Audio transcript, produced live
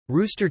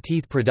Rooster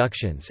Teeth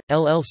Productions,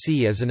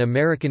 LLC is an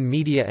American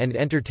media and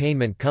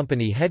entertainment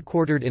company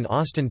headquartered in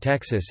Austin,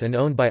 Texas and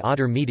owned by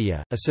Otter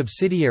Media, a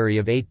subsidiary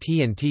of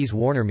AT&T's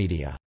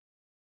WarnerMedia.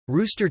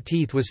 Rooster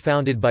Teeth was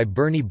founded by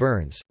Bernie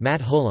Burns,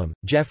 Matt Hullum,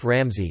 Jeff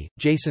Ramsey,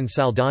 Jason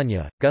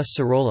Saldana, Gus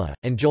Cirola,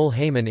 and Joel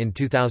Heyman in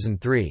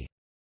 2003.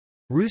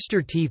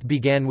 Rooster Teeth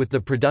began with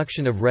the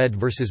production of Red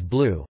vs.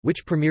 Blue,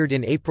 which premiered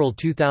in April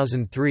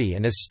 2003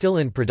 and is still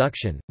in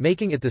production,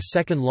 making it the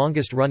second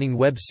longest-running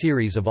web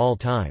series of all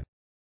time.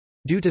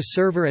 Due to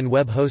server and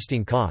web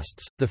hosting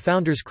costs, the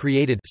founders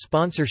created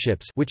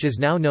sponsorships, which is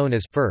now known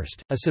as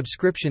First, a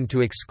subscription to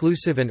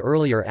exclusive and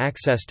earlier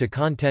access to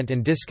content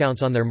and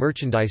discounts on their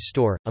merchandise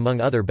store,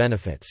 among other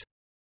benefits.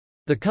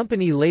 The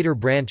company later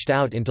branched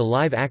out into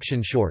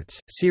live-action shorts,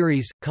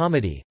 series,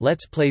 comedy,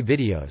 let's play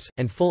videos,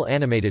 and full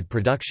animated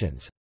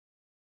productions.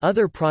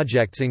 Other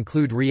projects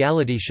include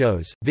reality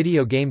shows,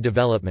 video game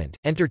development,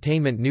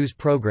 entertainment news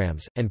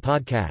programs, and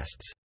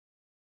podcasts.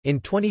 In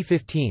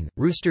 2015,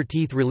 Rooster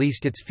Teeth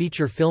released its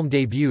feature film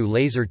debut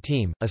Laser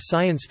Team, a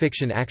science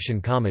fiction action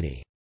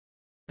comedy.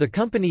 The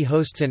company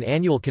hosts an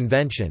annual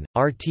convention,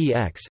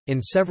 RTX, in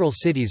several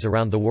cities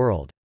around the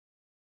world.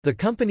 The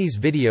company's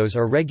videos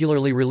are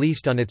regularly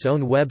released on its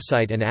own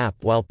website and app,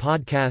 while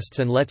podcasts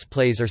and Let's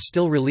Plays are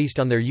still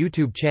released on their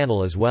YouTube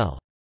channel as well.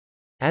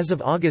 As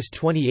of August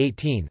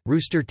 2018,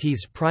 Rooster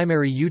Teeth's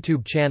primary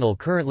YouTube channel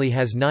currently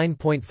has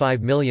 9.5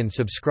 million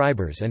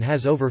subscribers and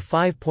has over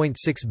 5.6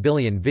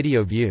 billion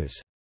video views.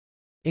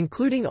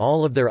 Including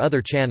all of their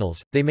other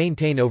channels, they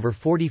maintain over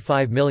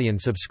 45 million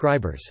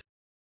subscribers.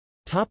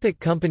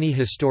 Company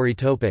history.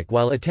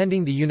 While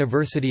attending the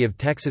University of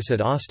Texas at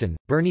Austin,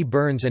 Bernie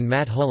Burns and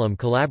Matt Hullum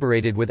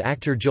collaborated with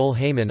actor Joel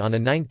Heyman on a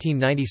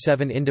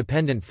 1997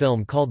 independent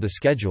film called The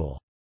Schedule.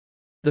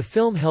 The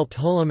film helped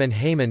Hullum and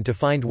Heyman to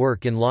find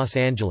work in Los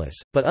Angeles,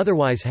 but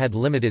otherwise had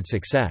limited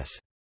success.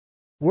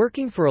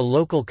 Working for a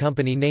local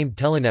company named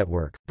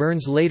Telenetwork,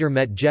 Burns later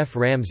met Jeff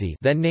Ramsey,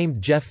 then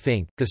named Jeff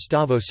Fink,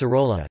 Gustavo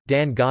Cirola,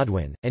 Dan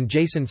Godwin, and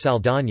Jason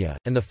Saldana,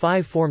 and the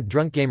five formed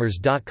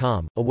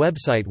drunkgamers.com, a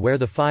website where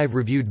the five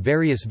reviewed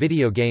various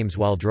video games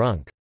while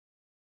drunk.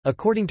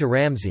 According to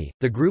Ramsey,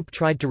 the group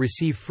tried to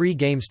receive free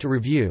games to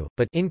review,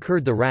 but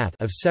incurred the wrath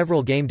of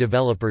several game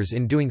developers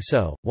in doing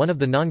so. One of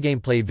the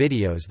non-gameplay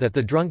videos that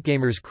the Drunk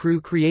Gamers crew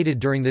created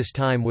during this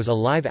time was a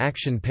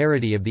live-action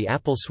parody of the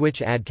Apple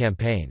Switch ad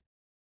campaign.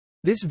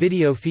 This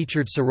video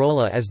featured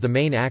Cirola as the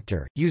main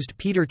actor, used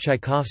Peter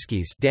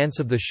Tchaikovsky's Dance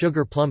of the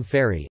Sugar Plum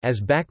Fairy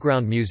as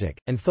background music,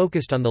 and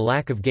focused on the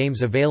lack of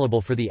games available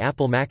for the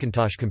Apple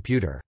Macintosh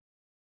computer.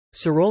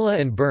 Cirola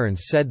and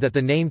Burns said that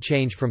the name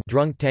change from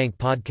Drunk Tank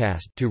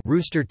Podcast to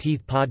Rooster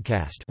Teeth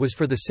Podcast was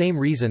for the same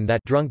reason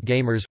that Drunk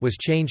Gamers was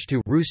changed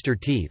to Rooster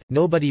Teeth.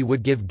 Nobody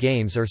would give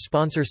games or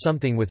sponsor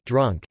something with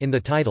drunk in the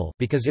title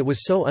because it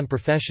was so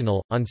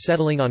unprofessional. On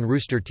settling on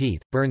Rooster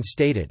Teeth, Burns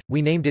stated,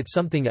 "We named it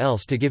something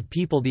else to give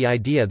people the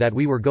idea that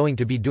we were going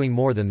to be doing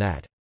more than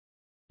that."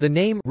 The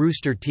name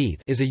Rooster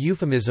Teeth is a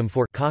euphemism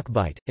for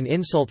cockbite, an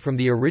insult from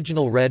the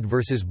original Red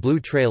vs. Blue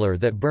trailer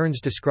that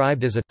Burns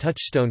described as a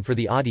touchstone for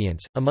the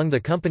audience. Among the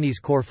company's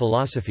core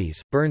philosophies,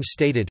 Burns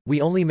stated,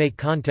 "We only make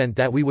content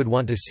that we would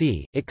want to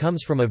see, it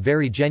comes from a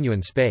very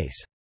genuine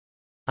space.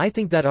 I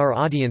think that our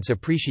audience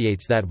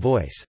appreciates that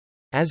voice."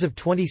 As of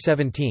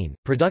 2017,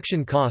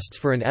 production costs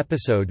for an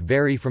episode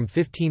vary from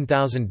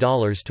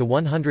 $15,000 to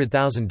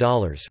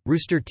 $100,000.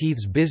 Rooster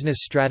Teeth's business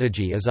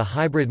strategy is a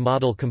hybrid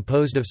model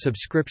composed of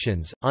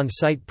subscriptions,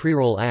 on-site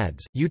pre-roll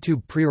ads,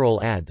 YouTube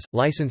pre-roll ads,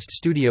 licensed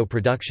studio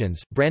productions,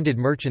 branded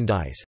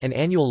merchandise, and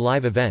annual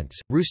live events.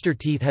 Rooster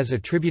Teeth has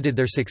attributed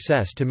their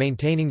success to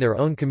maintaining their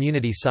own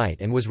community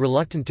site and was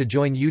reluctant to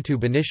join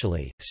YouTube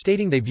initially,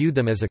 stating they viewed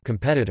them as a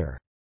competitor.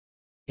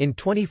 In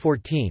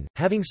 2014,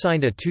 having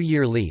signed a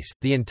 2-year lease,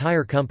 the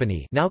entire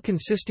company, now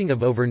consisting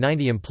of over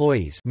 90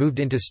 employees, moved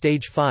into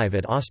Stage 5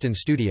 at Austin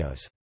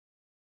Studios.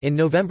 In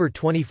November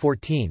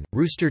 2014,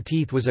 Rooster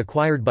Teeth was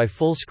acquired by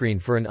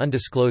Fullscreen for an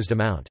undisclosed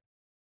amount.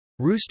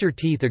 Rooster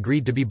Teeth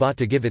agreed to be bought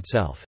to give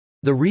itself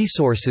the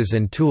resources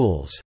and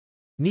tools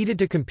needed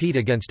to compete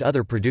against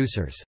other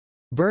producers.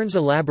 Burns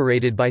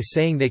elaborated by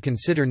saying they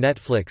consider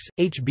Netflix,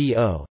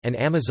 HBO, and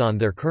Amazon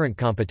their current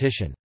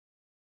competition.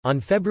 On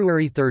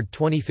February 3,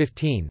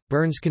 2015,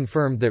 Burns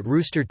confirmed that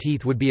Rooster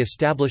Teeth would be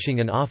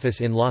establishing an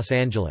office in Los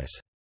Angeles.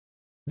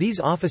 These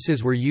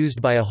offices were used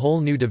by a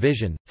whole new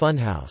division,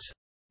 Funhouse.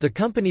 The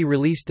company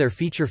released their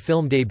feature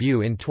film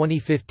debut in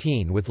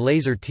 2015 with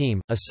Laser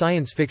Team, a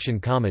science fiction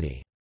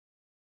comedy.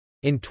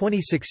 In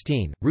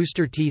 2016,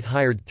 Rooster Teeth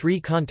hired 3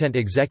 content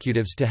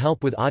executives to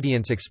help with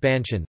audience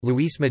expansion,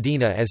 Luis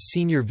Medina as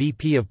Senior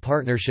VP of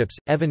Partnerships,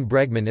 Evan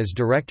Bregman as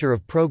Director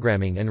of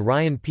Programming and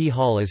Ryan P.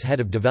 Hall as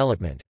Head of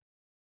Development.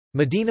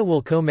 Medina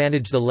will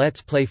co-manage the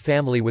Let's Play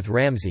family with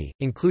Ramsey,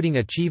 including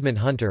Achievement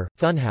Hunter,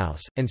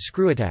 Funhouse, and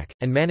ScrewAttack,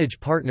 and manage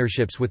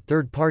partnerships with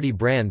third-party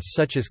brands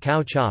such as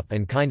Cow Chop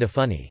and Kinda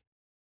Funny.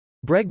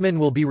 Bregman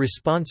will be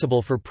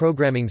responsible for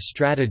programming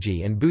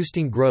strategy and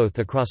boosting growth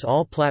across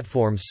all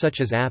platforms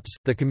such as apps,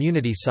 the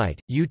community site,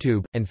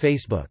 YouTube, and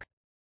Facebook.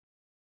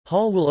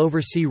 Hall will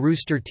oversee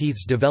Rooster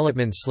Teeth's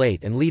development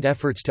slate and lead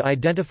efforts to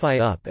identify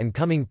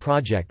up-and-coming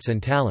projects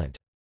and talent.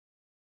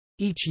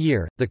 Each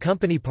year, the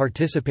company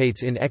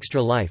participates in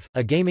Extra Life,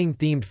 a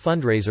gaming-themed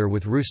fundraiser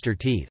with Rooster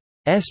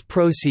Teeth's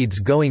proceeds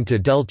going to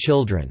Dell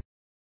Children's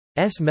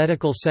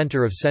Medical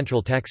Center of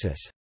Central Texas.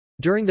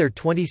 During their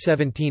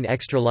 2017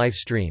 Extra Life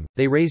stream,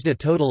 they raised a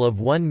total of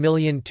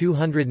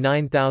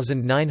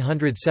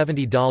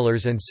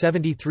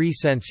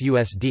 $1,209,970.73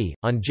 USD.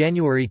 On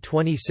January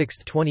 26,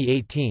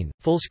 2018,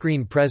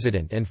 Fullscreen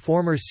president and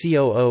former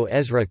COO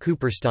Ezra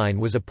Cooperstein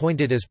was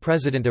appointed as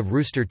president of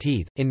Rooster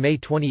Teeth. In May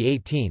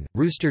 2018,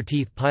 Rooster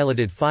Teeth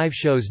piloted 5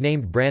 shows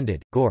named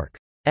branded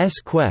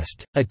Gork's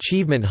Quest,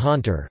 Achievement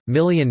Hunter, $1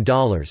 Million,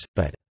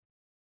 But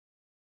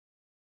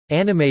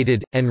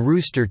Animated, and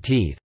Rooster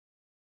Teeth.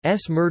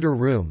 Murder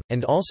Room,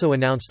 and also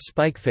announced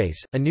Spikeface,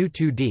 a new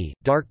 2D,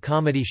 dark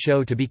comedy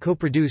show to be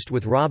co-produced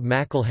with Rob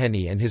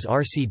McElhenney and his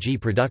RCG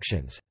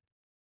Productions.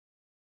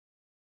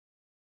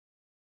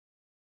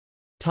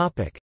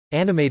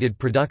 Animated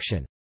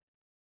production.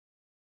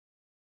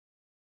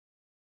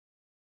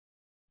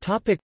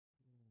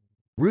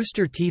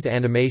 Rooster Teeth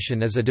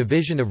Animation is a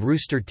division of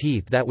Rooster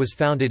Teeth that was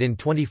founded in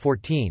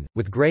 2014,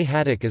 with Gray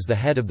Haddock as the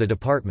head of the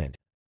department.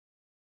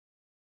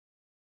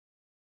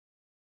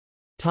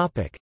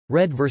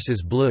 Red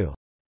vs. Blue.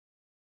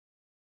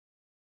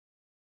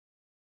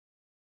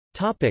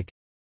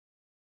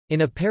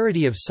 In a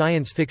parody of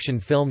science fiction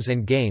films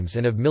and games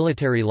and of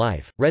military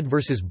life, Red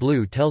vs.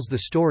 Blue tells the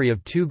story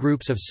of 2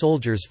 groups of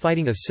soldiers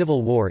fighting a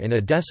civil war in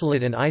a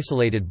desolate and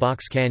isolated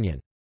box canyon.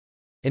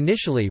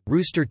 Initially,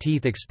 Rooster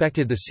Teeth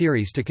expected the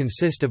series to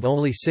consist of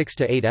only 6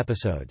 to 8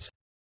 episodes.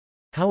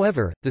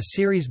 However, the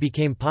series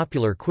became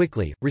popular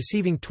quickly,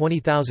 receiving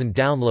 20,000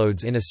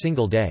 downloads in a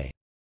single day.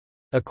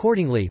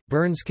 Accordingly,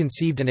 Burns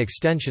conceived an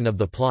extension of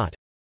the plot.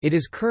 It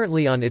is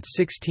currently on its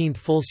 16th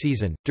full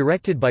season,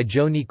 directed by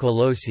Joe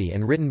Nicolosi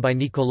and written by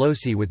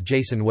Nicolosi with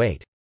Jason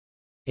Waite.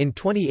 In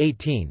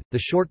 2018, the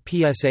short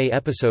PSA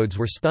episodes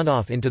were spun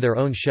off into their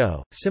own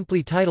show,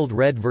 simply titled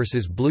Red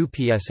vs. Blue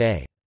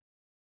PSA.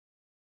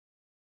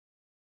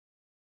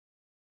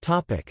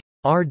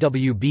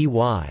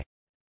 RWBY.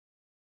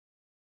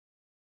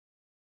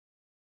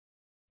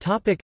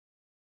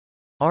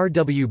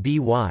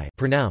 RWBY,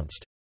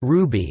 pronounced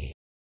Ruby,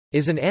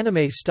 is an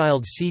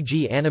anime-styled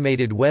CG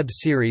animated web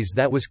series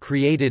that was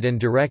created and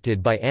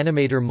directed by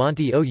animator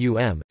Monty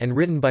Oum, and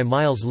written by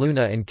Miles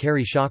Luna and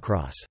Carrie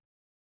Shawcross.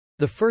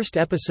 The first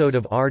episode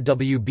of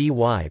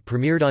RWBY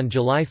premiered on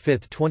July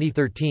 5,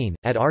 2013,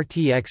 at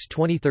RTX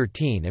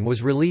 2013 and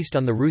was released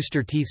on the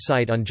Rooster Teeth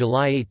site on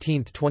July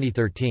 18,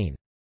 2013.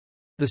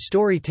 The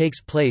story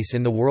takes place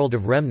in the world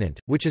of Remnant,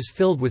 which is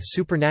filled with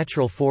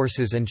supernatural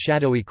forces and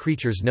shadowy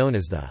creatures known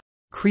as the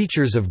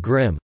Creatures of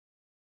Grimm.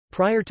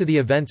 Prior to the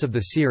events of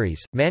the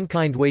series,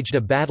 mankind waged a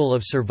battle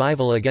of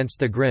survival against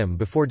the Grimm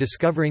before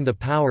discovering the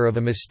power of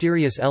a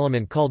mysterious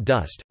element called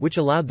dust, which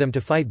allowed them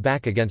to fight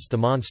back against the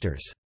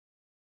monsters.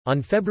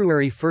 On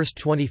February 1,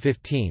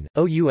 2015,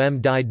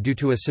 OUM died due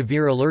to a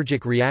severe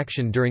allergic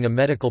reaction during a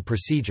medical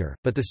procedure,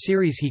 but the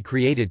series he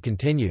created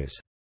continues.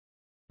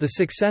 The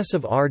success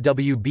of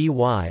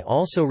RWBY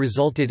also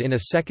resulted in a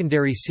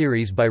secondary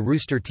series by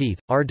Rooster Teeth,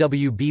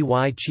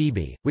 RWBY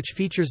Chibi, which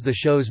features the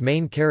show's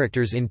main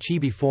characters in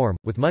chibi form,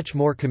 with much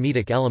more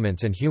comedic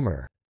elements and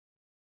humor.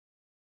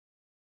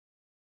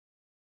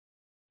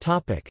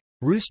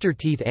 Rooster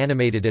Teeth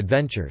Animated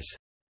Adventures.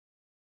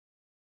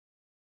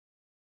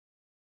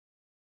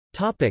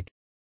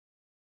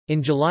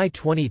 In July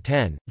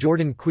 2010,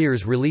 Jordan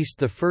Queers released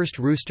the first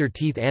Rooster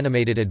Teeth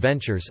Animated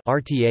Adventures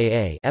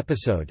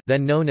episode,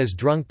 then known as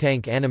Drunk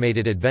Tank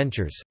Animated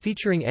Adventures,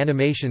 featuring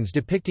animations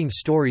depicting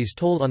stories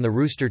told on the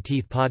Rooster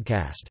Teeth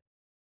podcast.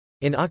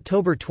 In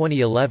October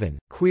 2011,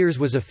 Queers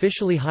was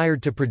officially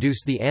hired to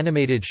produce the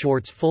animated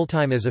shorts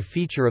full-time as a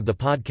feature of the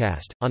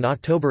podcast. On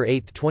October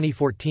 8,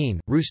 2014,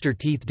 Rooster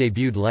Teeth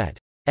debuted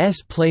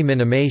Let's Play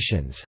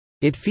Minimations.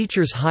 It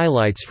features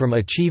highlights from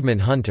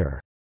Achievement Hunter.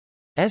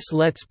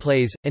 Let's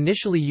Plays,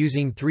 initially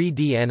using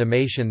 3D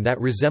animation that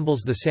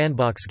resembles the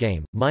sandbox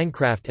game,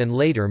 Minecraft, and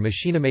later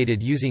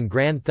machinimated using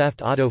Grand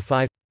Theft Auto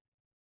 5.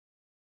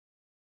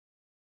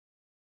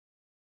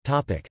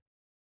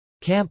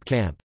 Camp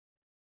Camp.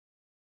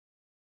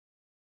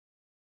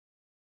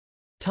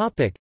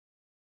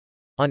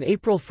 On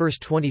April 1,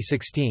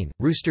 2016,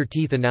 Rooster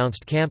Teeth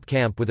announced Camp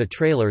Camp with a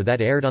trailer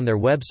that aired on their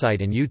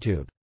website and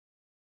YouTube.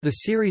 The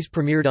series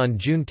premiered on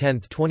June 10,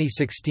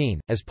 2016,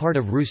 as part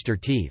of Rooster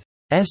Teeth's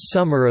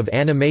Summer of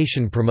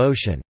Animation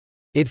promotion.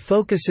 It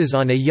focuses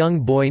on a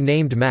young boy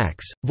named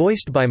Max,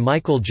 voiced by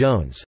Michael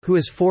Jones, who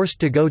is forced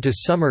to go to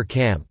summer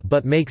camp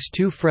but makes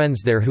 2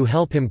 friends there who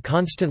help him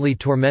constantly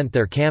torment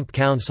their camp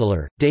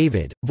counselor,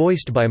 David,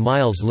 voiced by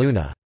Miles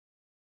Luna.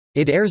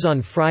 It airs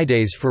on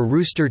Fridays for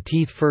Rooster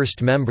Teeth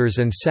First members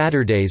and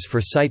Saturdays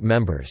for site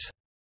members.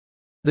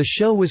 The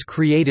show was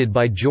created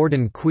by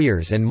Jordan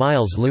Queers and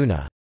Miles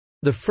Luna.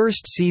 The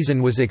first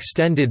season was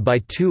extended by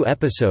 2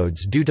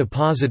 episodes due to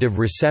positive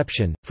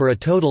reception, for a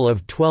total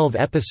of 12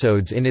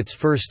 episodes in its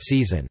first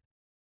season.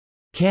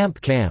 Camp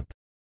Camp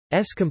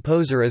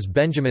composer is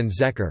Benjamin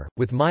Zecker,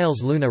 with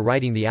Miles Luna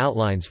writing the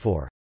outlines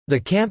for The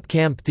Camp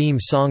Camp Theme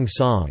Song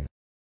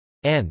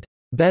and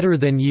Better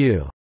Than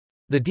You.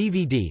 The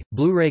DVD,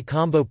 Blu-ray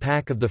combo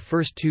pack of the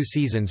first 2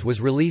 seasons was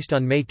released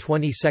on May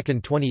 22,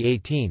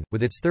 2018,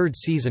 with its third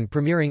season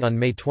premiering on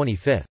May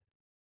 25.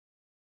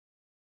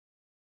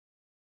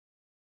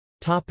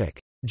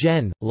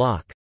 Gen.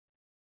 Lock.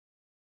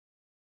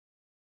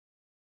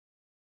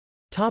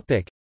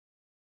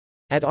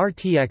 At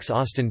RTX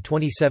Austin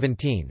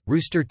 2017,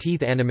 Rooster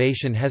Teeth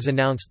Animation has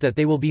announced that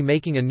they will be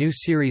making a new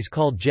series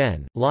called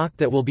Gen. Lock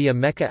that will be a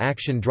mecha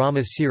action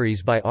drama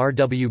series by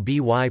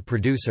RWBY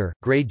producer,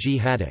 Gray G.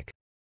 Haddock.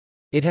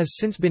 It has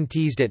since been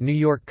teased at New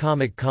York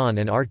Comic Con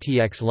and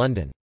RTX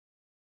London.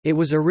 It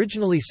was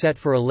originally set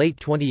for a late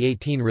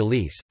 2018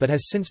 release, but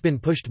has since been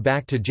pushed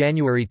back to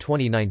January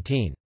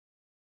 2019.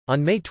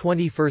 On May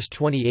 21,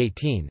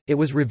 2018, it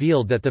was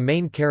revealed that the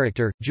main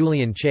character,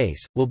 Julian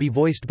Chase, will be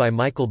voiced by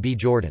Michael B.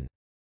 Jordan.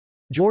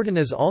 Jordan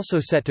is also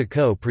set to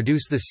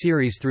co-produce the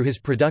series through his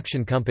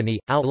production company,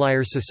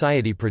 Outlier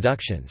Society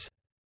Productions.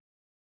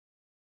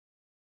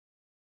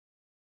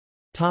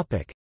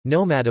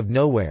 Nomad of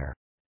Nowhere.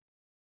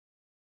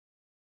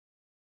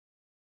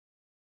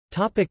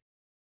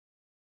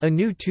 A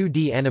new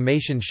 2D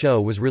animation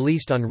show was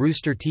released on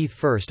Rooster Teeth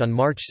first on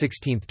March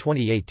 16,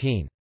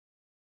 2018.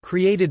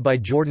 Created by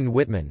Jordan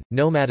Whitman,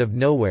 Nomad of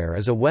Nowhere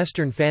is a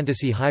Western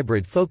fantasy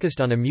hybrid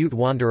focused on a mute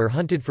wanderer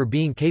hunted for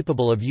being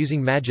capable of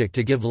using magic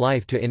to give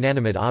life to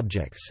inanimate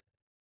objects.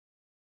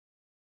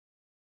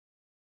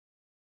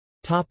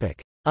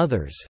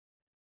 Others.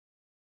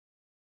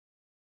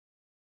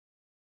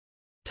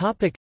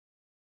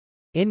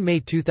 In May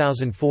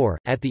 2004,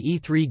 at the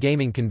E3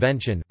 gaming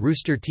convention,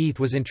 Rooster Teeth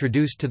was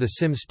introduced to The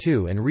Sims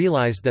 2 and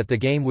realized that the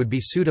game would be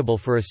suitable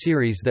for a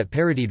series that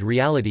parodied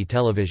reality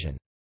television.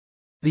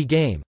 The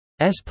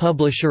game's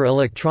publisher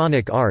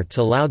Electronic Arts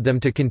allowed them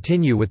to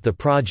continue with the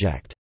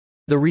project.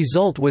 The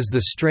result was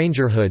The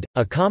Strangerhood,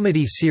 a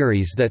comedy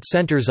series that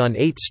centers on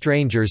 8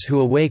 strangers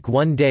who awake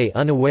one day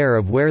unaware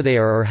of where they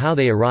are or how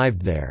they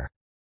arrived there.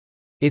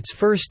 Its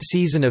first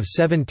season of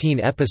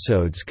 17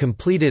 episodes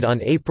completed on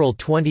April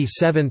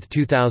 27,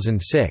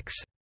 2006.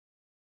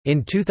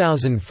 In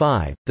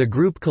 2005, the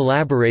group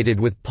collaborated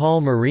with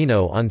Paul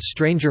Marino on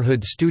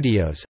Strangerhood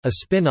Studios, a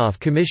spin-off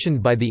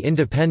commissioned by the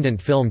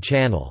Independent Film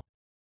Channel.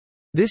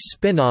 This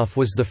spin-off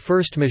was the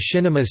first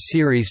machinima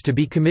series to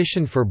be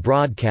commissioned for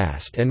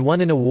broadcast and won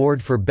an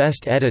award for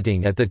Best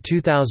Editing at the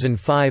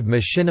 2005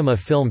 Machinima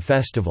Film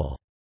Festival.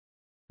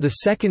 The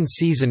second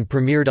season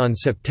premiered on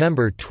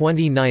September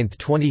 29,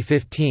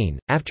 2015,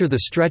 after the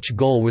stretch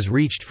goal was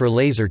reached for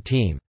Laser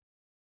Team's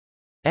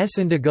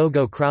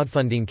Indiegogo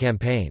crowdfunding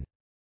campaign.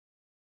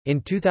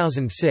 In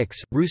 2006,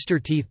 Rooster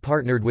Teeth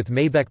partnered with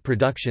Maybeck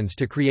Productions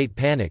to create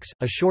Panics,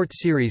 a short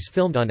series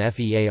filmed on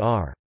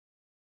FEAR.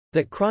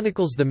 That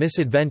chronicles the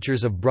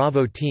misadventures of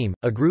Bravo Team,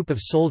 a group of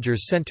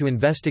soldiers sent to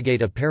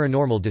investigate a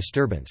paranormal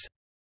disturbance.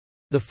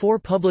 The 4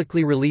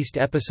 publicly released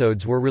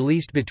episodes were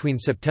released between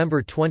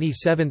September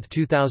 27,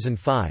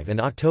 2005 and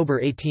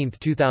October 18,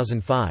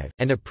 2005,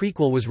 and a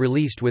prequel was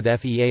released with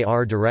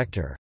FEAR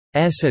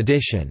Director's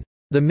edition.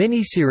 The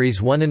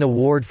miniseries won an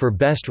award for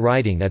Best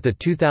Writing at the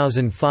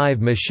 2005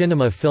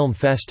 Machinima Film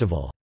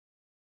Festival.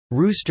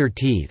 Rooster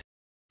Teeth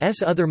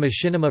other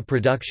machinima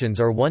productions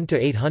are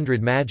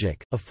 1-800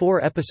 Magic, a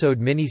 4-episode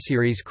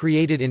miniseries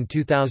created in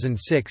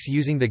 2006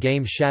 using the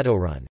game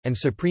Shadowrun, and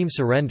Supreme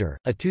Surrender,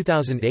 a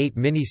 2008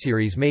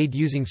 miniseries made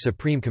using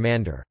Supreme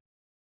Commander.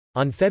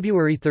 On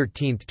February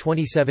 13,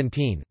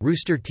 2017,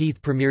 Rooster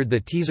Teeth premiered the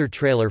teaser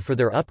trailer for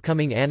their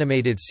upcoming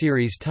animated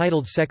series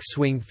titled Sex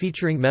Swing,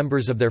 featuring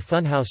members of their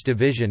Funhouse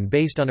division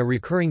based on a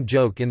recurring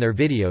joke in their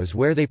videos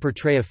where they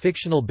portray a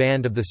fictional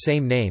band of the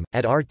same name.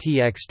 At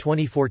RTX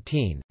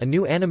 2014, a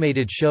new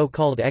animated show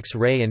called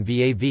X-Ray and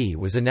VAV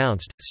was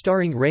announced,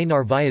 starring Ray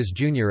Narvaez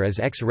Jr. as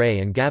X-Ray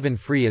and Gavin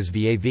Free as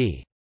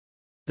VAV.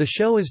 The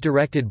show is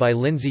directed by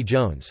Lindsay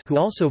Jones, who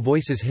also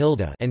voices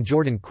Hilda, and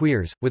Jordan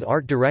Quiers, with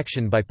art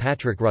direction by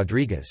Patrick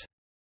Rodriguez.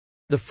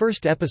 The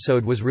first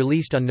episode was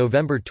released on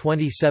November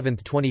 27,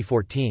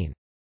 2014.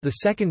 The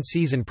second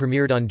season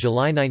premiered on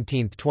July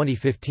 19,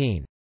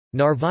 2015.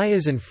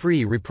 Narvaez and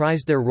Free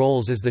reprised their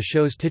roles as the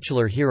show's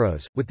titular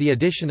heroes, with the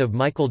addition of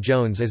Michael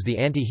Jones as the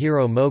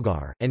anti-hero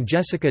Mogar, and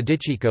Jessica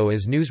DiCicco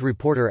as news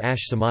reporter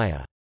Ash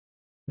Samaya.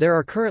 There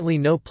are currently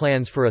no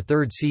plans for a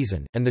third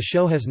season, and the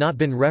show has not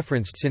been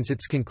referenced since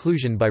its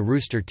conclusion by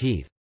Rooster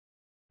Teeth.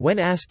 When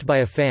asked by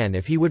a fan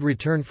if he would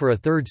return for a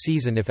third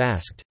season if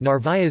asked,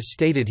 Narvaez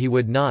stated he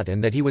would not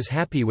and that he was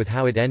happy with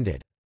how it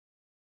ended.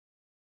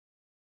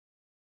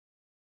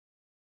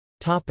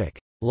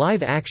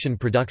 Live-action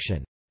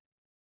production.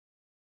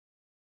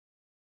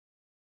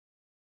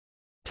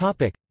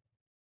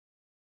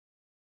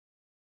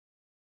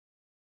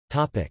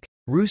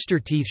 Rooster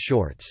Teeth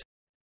shorts.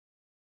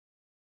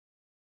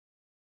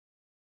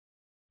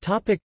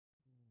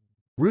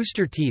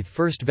 Rooster Teeth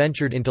first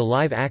ventured into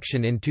live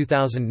action in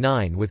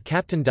 2009 with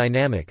Captain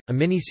Dynamic, a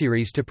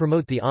miniseries to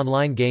promote the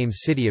online game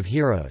City of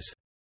Heroes.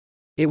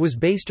 It was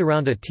based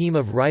around a team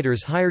of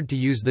writers hired to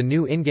use the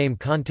new in-game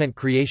content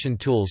creation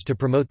tools to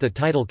promote the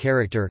title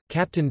character,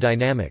 Captain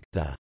Dynamic,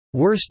 the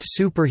worst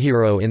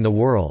superhero in the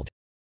world.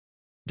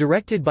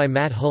 Directed by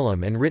Matt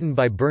Hullum and written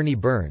by Bernie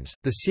Burns,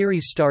 the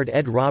series starred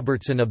Ed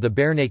Robertson of the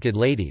Barenaked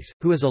Ladies,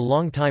 who is a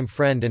longtime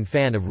friend and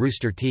fan of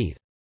Rooster Teeth.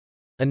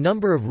 A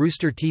number of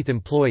Rooster Teeth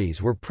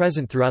employees were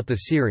present throughout the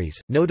series,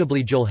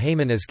 notably Joel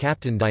Heyman as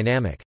Captain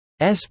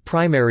Dynamic's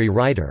primary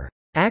writer.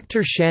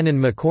 Actor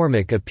Shannon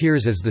McCormick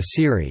appears as the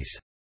series'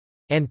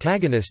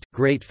 antagonist,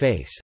 Great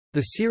Face.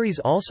 The series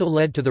also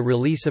led to the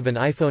release of an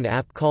iPhone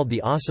app called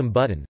the Awesome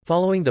Button.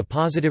 Following the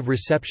positive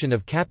reception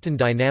of Captain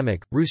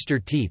Dynamic, Rooster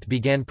Teeth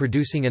began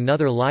producing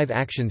another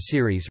live-action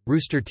series,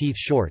 Rooster Teeth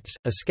Shorts,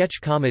 a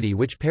sketch comedy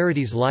which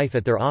parodies life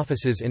at their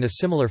offices in a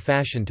similar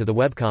fashion to the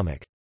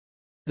webcomic.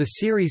 The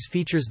series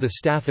features the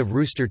staff of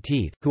Rooster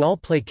Teeth, who all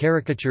play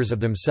caricatures of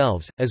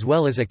themselves, as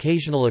well as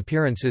occasional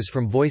appearances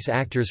from voice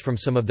actors from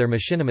some of their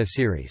Machinima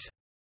series.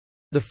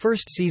 The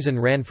first season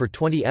ran for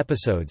 20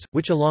 episodes,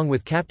 which along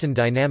with Captain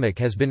Dynamic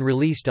has been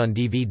released on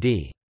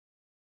DVD.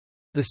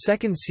 The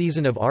second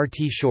season of RT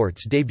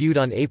Shorts debuted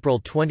on April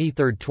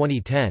 23,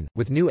 2010,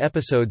 with new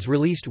episodes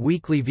released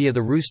weekly via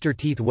the Rooster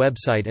Teeth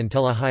website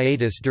until a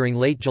hiatus during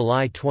late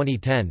July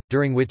 2010,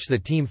 during which the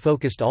team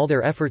focused all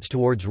their efforts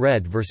towards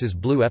Red vs.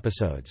 Blue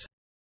episodes.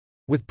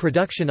 With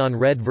production on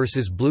Red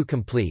vs. Blue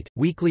complete,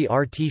 weekly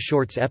RT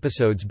Shorts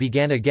episodes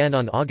began again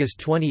on August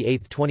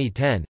 28,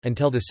 2010,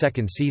 until the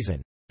second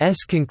season's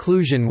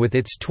conclusion with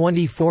its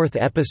 24th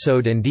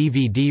episode and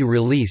DVD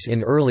release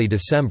in early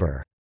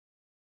December.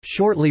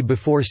 Shortly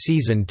before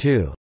Season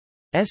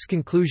 2's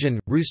conclusion,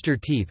 Rooster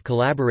Teeth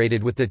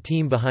collaborated with the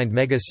team behind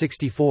Mega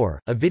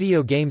 64, a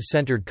video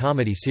game-centered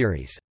comedy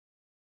series.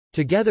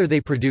 Together they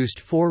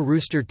produced 4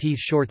 Rooster Teeth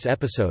Shorts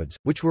episodes,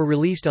 which were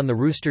released on the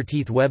Rooster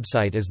Teeth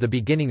website as the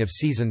beginning of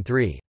Season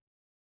 3.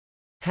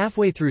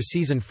 Halfway through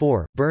Season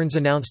 4, Burns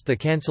announced the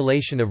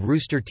cancellation of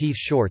Rooster Teeth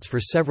Shorts for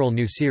several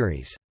new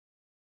series.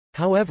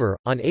 However,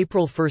 on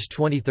April 1,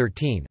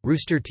 2013,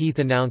 Rooster Teeth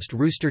announced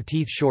Rooster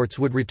Teeth Shorts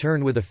would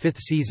return with a 5th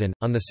season.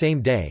 On the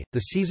same day,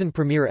 the season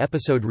premiere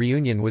episode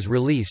Reunion was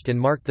released and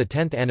marked the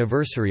 10th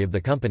anniversary of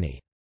the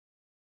company.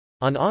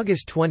 On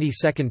August 22,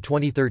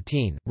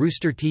 2013,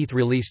 Rooster Teeth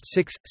released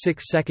 6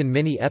 6-second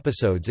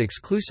mini-episodes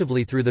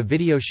exclusively through the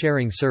video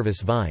sharing service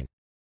Vine.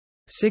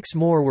 6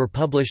 more were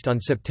published on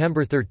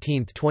September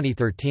 13,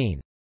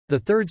 2013. The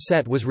third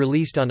set was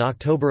released on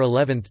October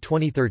 11,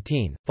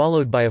 2013,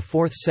 followed by a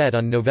 4th set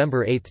on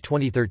November 8,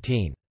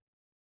 2013.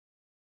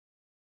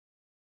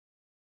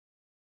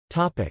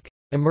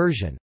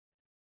 Immersion.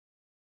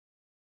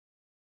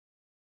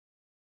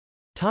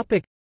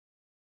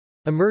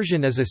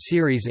 Immersion is a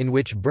series in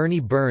which Bernie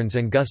Burns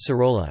and Gus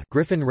Sorolla,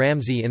 Griffin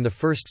Ramsey in the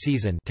first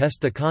season,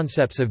 test the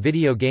concepts of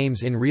video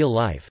games in real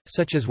life,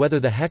 such as whether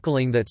the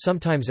heckling that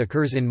sometimes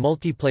occurs in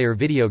multiplayer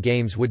video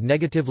games would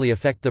negatively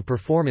affect the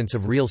performance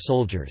of real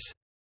soldiers.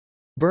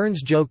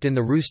 Burns joked in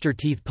the Rooster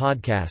Teeth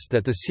podcast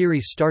that the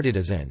series started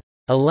as an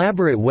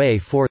elaborate way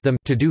for them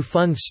to do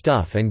fun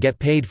stuff and get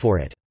paid for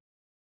it.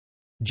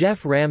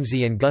 Jeff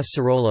Ramsey and Gus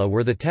Sorolla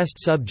were the test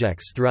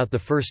subjects throughout the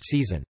first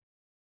season.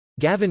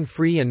 Gavin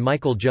Free and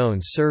Michael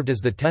Jones served as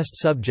the test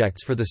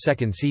subjects for the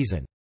second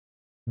season.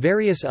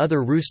 Various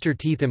other Rooster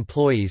Teeth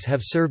employees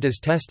have served as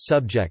test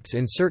subjects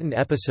in certain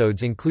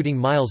episodes including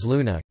Miles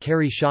Luna,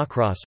 Kerry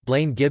Shawcross,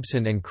 Blaine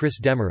Gibson and Chris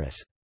Demarais.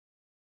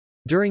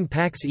 During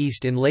PAX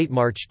East in late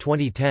March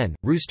 2010,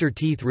 Rooster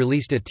Teeth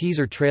released a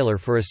teaser trailer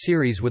for a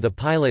series with a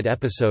pilot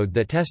episode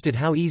that tested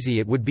how easy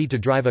it would be to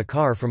drive a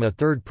car from a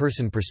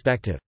third-person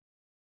perspective.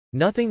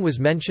 Nothing was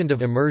mentioned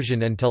of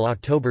immersion until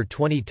October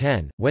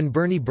 2010, when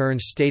Bernie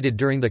Burns stated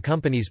during the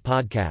company's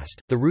podcast,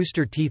 the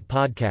Rooster Teeth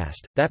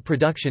Podcast, that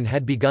production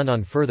had begun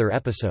on further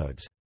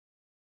episodes.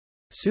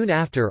 Soon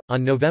after,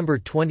 on November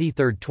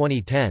 23,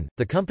 2010,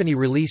 the company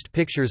released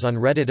pictures on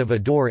Reddit of a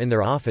door in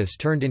their office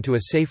turned into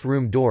a safe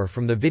room door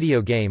from the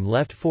video game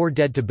Left 4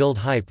 Dead to build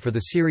hype for the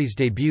series'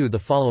 debut the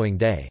following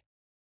day.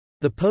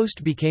 The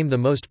post became the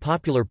most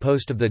popular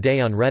post of the day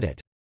on Reddit.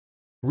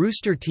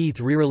 Rooster Teeth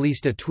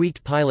re-released a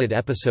tweaked pilot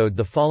episode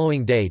the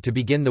following day to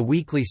begin the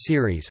weekly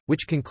series,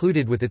 which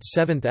concluded with its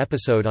 7th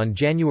episode on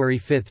January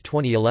 5,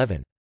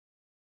 2011.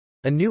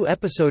 A new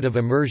episode of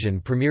Immersion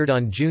premiered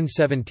on June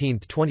 17,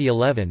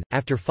 2011,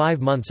 after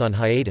 5 months on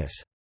hiatus.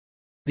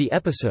 The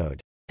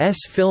episode's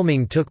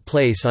filming took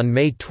place on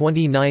May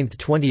 29,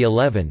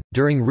 2011,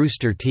 during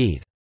Rooster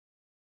Teeth's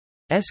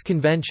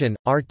convention,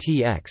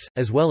 RTX,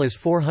 as well as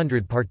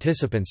 400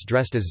 participants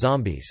dressed as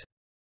zombies.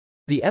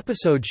 The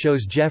episode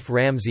shows Jeff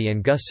Ramsey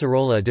and Gus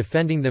Sorolla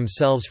defending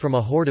themselves from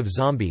a horde of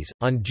zombies.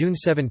 On June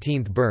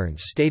 17,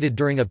 Burns stated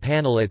during a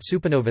panel at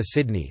Supernova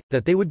Sydney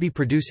that they would be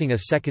producing a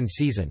second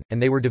season,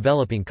 and they were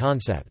developing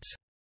concepts.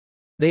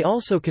 They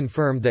also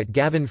confirmed that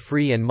Gavin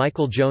Free and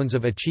Michael Jones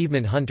of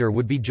Achievement Hunter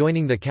would be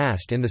joining the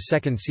cast in the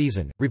second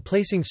season,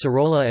 replacing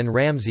Sorolla and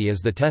Ramsey as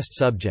the test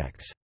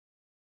subjects.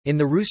 In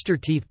the Rooster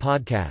Teeth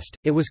podcast,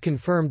 it was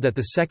confirmed that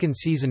the second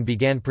season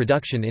began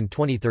production in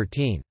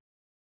 2013.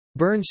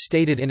 Burns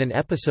stated in an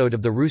episode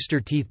of the Rooster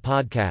Teeth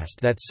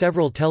podcast that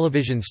several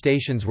television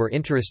stations were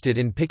interested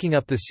in picking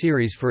up the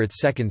series for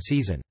its second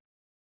season.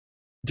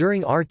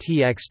 During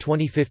RTX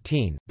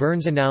 2015,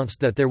 Burns announced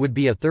that there would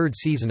be a third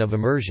season of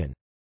Immersion.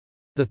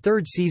 The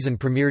third season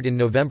premiered in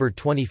November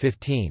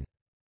 2015.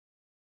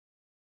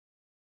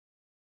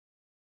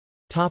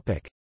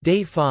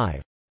 Day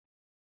 5.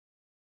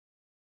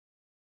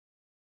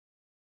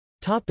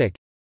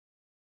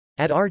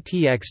 At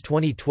RTX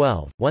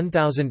 2012,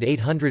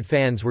 1,800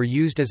 fans were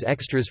used as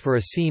extras for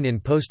a scene in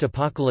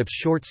post-apocalypse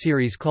short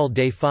series called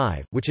Day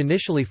 5, which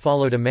initially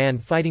followed a man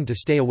fighting to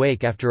stay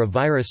awake after a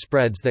virus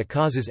spreads that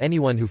causes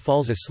anyone who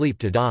falls asleep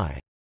to die.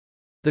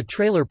 The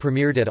trailer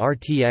premiered at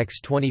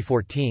RTX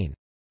 2014.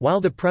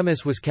 While the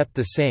premise was kept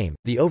the same,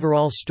 the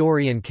overall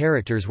story and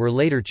characters were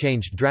later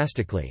changed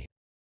drastically.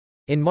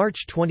 In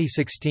March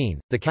 2016,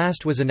 the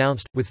cast was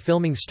announced, with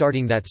filming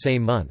starting that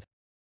same month.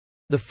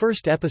 The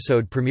first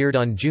episode premiered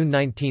on June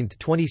 19,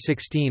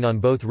 2016 on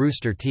both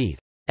Rooster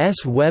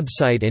Teeth's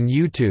website and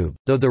YouTube,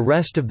 though the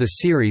rest of the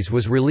series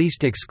was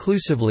released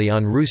exclusively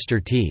on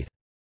Rooster Teeth's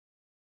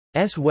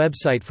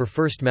website for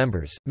first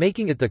members,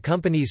 making it the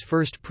company's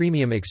first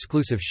premium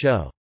exclusive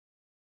show.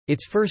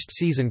 Its first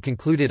season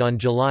concluded on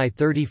July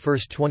 31,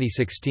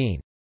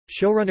 2016.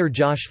 Showrunner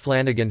Josh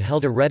Flanagan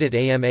held a Reddit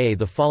AMA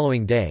the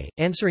following day,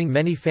 answering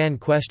many fan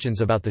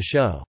questions about the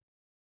show.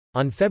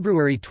 On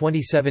February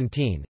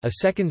 2017, a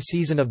second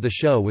season of the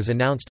show was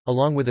announced,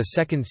 along with a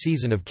second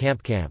season of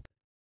Camp Camp.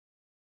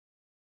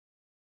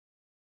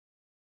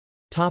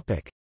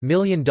 $1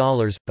 million,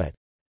 but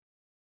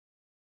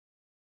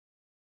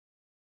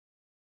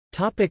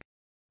 $1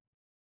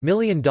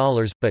 million,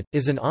 but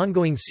is an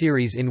ongoing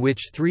series in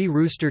which 3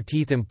 Rooster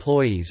Teeth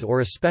employees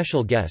or a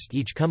special guest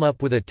each come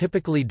up with a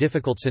typically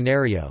difficult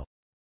scenario,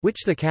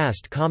 which the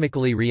cast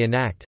comically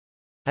reenact,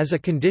 as a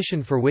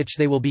condition for which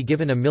they will be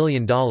given $1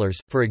 million.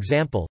 For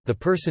example, the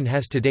person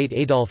has to date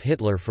Adolf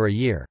Hitler for a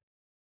year.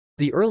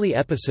 The early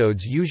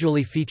episodes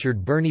usually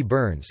featured Bernie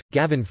Burns,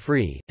 Gavin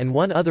Free, and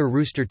one other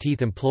Rooster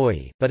Teeth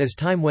employee, but as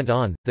time went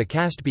on, the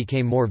cast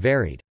became more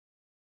varied.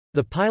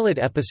 The pilot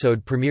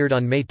episode premiered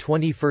on May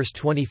 21,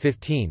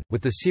 2015,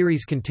 with the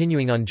series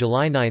continuing on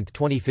July 9,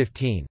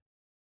 2015.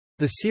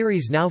 The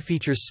series now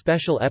features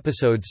special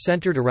episodes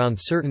centered around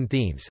certain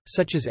themes,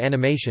 such as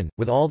animation,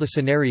 with all the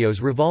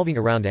scenarios revolving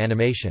around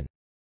animation.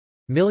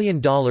 $1 million,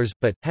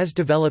 but has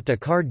developed a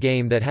card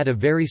game that had a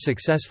very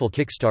successful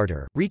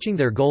Kickstarter, reaching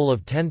their goal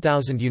of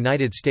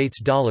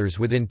 $10,000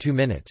 within 2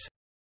 minutes.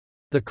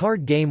 The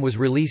card game was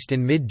released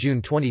in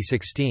mid-June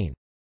 2016.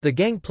 The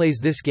gang plays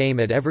this game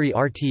at every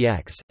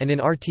RTX, and in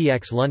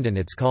RTX London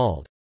it's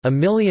called £1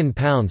 million,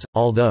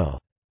 although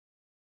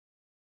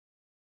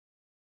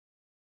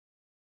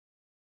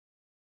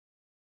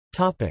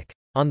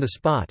On the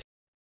Spot.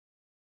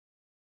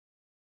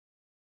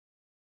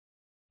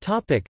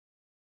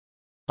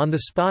 On the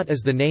Spot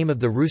is the name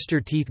of the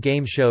Rooster Teeth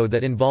game show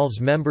that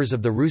involves members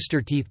of the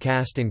Rooster Teeth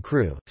cast and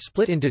crew,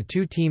 split into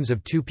 2 teams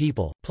of 2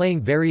 people,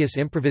 playing various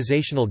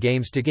improvisational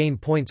games to gain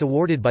points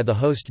awarded by the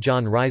host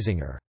John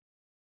Reisinger.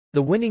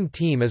 The winning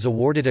team is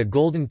awarded a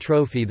golden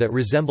trophy that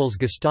resembles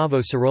Gustavo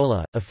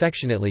Cirola,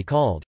 affectionately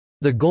called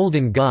the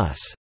Golden Gus.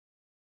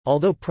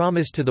 Although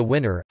promised to the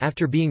winner,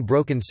 after being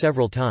broken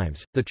several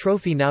times, the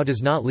trophy now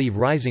does not leave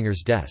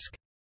Reisinger's desk.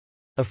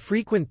 A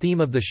frequent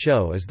theme of the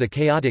show is the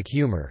chaotic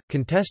humor.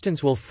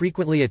 Contestants will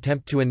frequently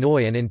attempt to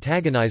annoy and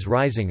antagonize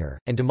Reisinger,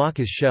 and to mock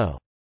his show.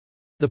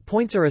 The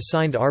points are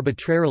assigned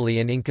arbitrarily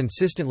and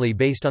inconsistently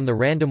based on the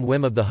random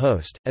whim of the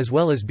host, as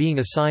well as being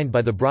assigned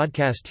by the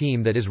broadcast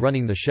team that is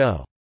running the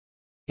show.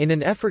 In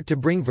an effort to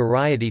bring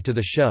variety to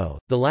the show,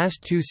 the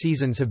last 2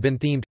 seasons have been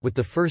themed, with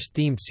the first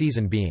themed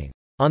season being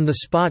On the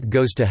Spot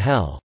Goes to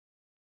Hell,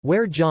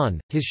 where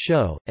John, his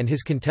show, and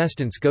his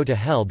contestants go to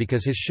hell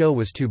because his show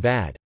was too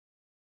bad.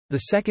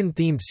 The second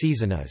themed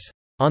season is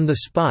On the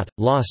Spot,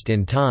 Lost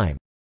in Time,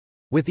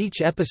 with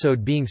each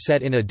episode being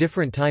set in a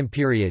different time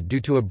period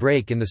due to a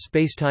break in the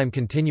space-time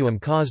continuum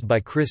caused by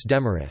Chris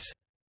Demarais.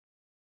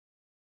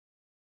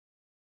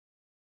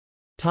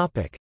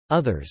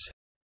 Others.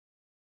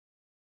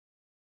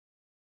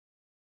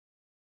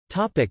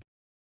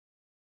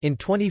 In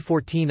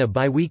 2014 a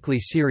bi-weekly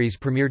series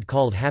premiered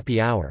called Happy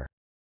Hour.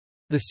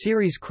 The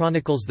series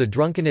chronicles the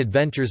drunken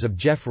adventures of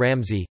Jeff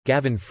Ramsey,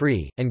 Gavin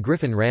Free, and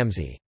Griffin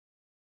Ramsey.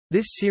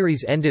 This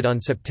series ended on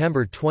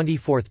September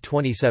 24,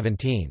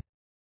 2017.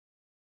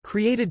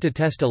 Created to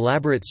test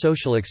elaborate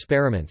social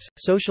experiments,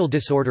 Social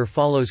Disorder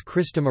follows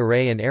Krista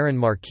Murray and Aaron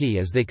Markey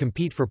as they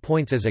compete for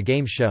points as a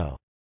game show.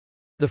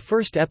 The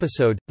first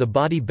episode, The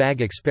Body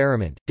Bag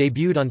Experiment,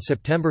 debuted on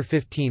September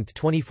 15,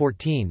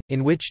 2014,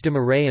 in which de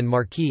Murray and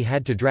Markey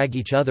had to drag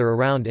each other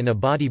around in a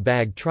body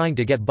bag trying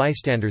to get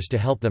bystanders to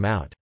help them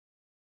out.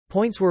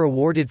 Points were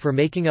awarded for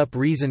making up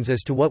reasons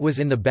as to what was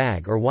in the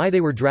bag or why they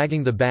were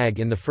dragging the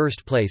bag in the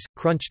first place.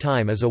 Crunch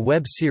Time is a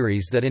web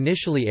series that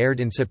initially aired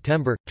in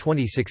September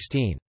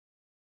 2016.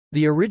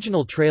 The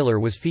original trailer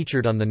was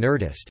featured on the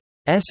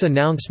Nerdist's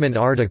announcement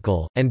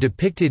article, and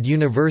depicted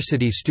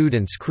university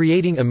students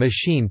creating a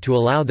machine to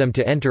allow them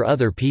to enter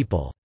other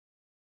people's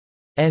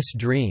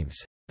Dreams.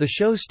 The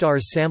show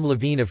stars Sam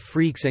Levine of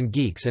Freaks and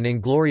Geeks and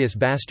Inglourious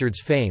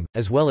Basterds fame,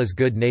 as well as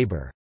Good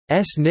Neighbor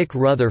Nick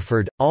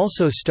Rutherford,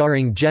 also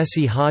starring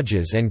Jesse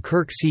Hodges and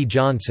Kirk C.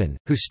 Johnson,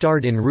 who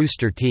starred in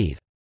Rooster Teeth.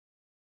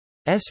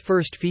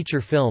 First feature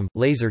film,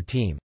 Laser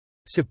Team.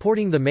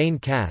 Supporting the main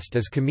cast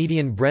as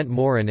comedian Brent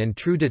Morin and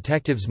True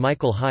Detectives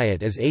Michael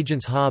Hyatt as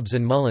agents Hobbs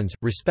and Mullins,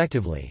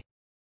 respectively.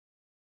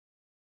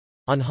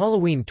 On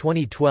Halloween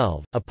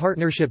 2012, a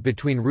partnership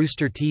between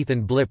Rooster Teeth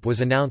and Blip was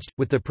announced,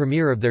 with the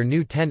premiere of their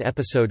new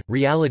 10-episode,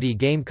 reality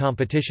game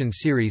competition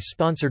series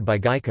sponsored by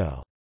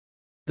Geico.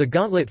 The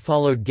gauntlet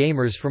followed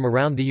gamers from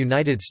around the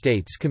United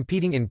States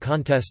competing in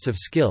contests of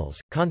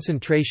skills,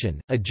 concentration,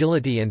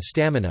 agility and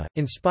stamina,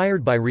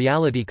 inspired by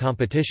reality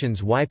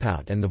competitions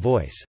Wipeout and The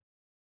Voice.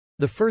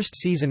 The first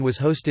season was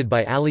hosted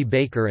by Ali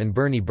Baker and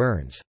Bernie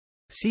Burns.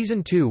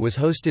 Season 2 was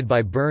hosted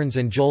by Burns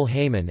and Joel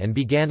Heyman and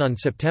began on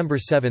September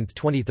 7,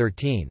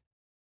 2013.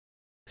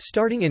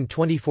 Starting in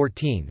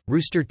 2014,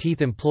 Rooster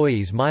Teeth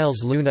employees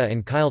Miles Luna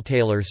and Kyle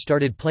Taylor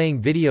started playing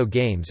video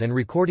games and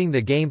recording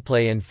the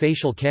gameplay and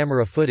facial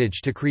camera footage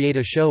to create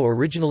a show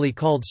originally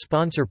called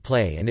Sponsor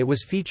Play, and it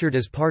was featured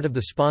as part of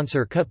the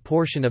Sponsor Cut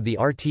portion of the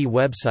RT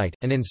website,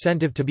 an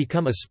incentive to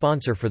become a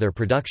sponsor for their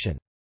production.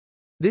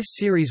 This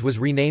series was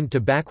renamed to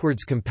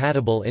Backwards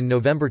Compatible in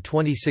November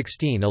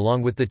 2016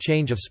 along with the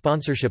change of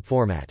sponsorship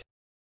format.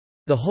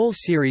 The whole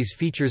series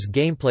features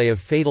gameplay of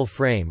Fatal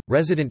Frame,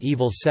 Resident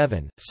Evil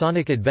 7,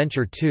 Sonic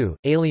Adventure 2,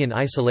 Alien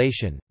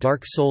Isolation,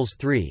 Dark Souls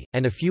 3,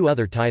 and a few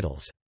other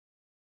titles.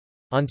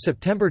 On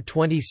September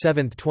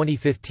 27,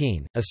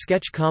 2015, a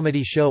sketch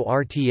comedy show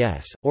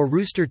RTS, or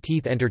Rooster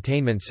Teeth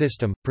Entertainment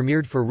System,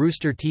 premiered for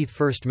Rooster Teeth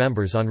First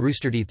members on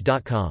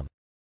roosterteeth.com.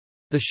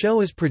 The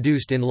show is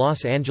produced in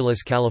Los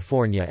Angeles,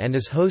 California and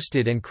is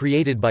hosted and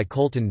created by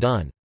Colton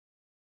Dunn.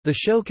 The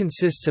show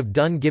consists of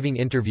Dunn giving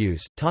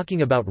interviews,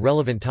 talking about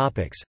relevant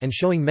topics, and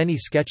showing many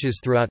sketches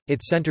throughout.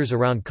 It centers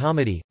around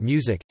comedy,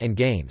 music, and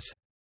games.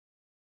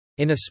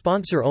 In a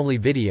sponsor-only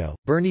video,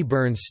 Bernie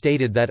Burns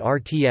stated that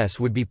RTS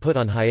would be put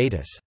on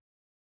hiatus.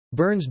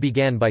 Burns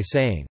began by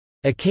saying,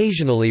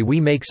 "Occasionally we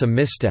make some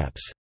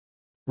missteps,"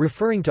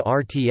 referring to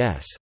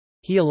RTS.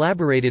 He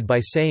elaborated by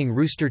saying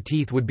Rooster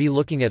Teeth would be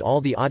looking at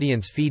all the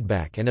audience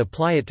feedback and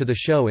apply it to the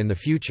show in the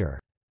future.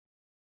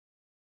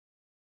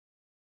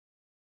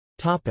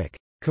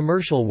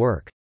 Commercial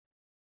work.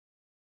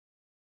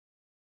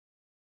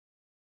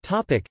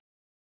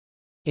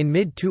 In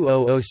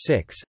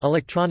mid-2006,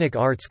 Electronic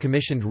Arts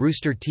commissioned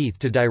Rooster Teeth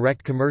to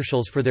direct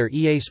commercials for their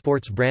EA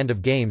Sports brand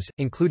of games,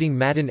 including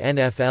Madden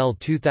NFL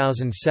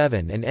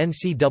 2007 and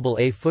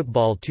NCAA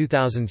Football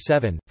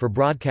 2007, for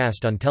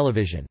broadcast on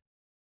television.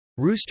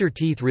 Rooster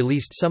Teeth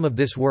released some of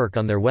this work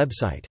on their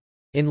website.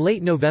 In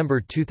late November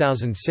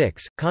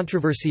 2006,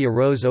 controversy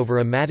arose over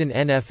a Madden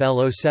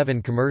NFL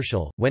 07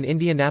 commercial, when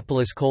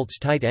Indianapolis Colts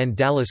tight end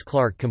Dallas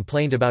Clark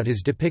complained about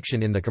his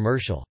depiction in the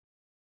commercial.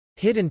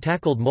 Hit and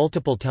tackled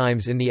multiple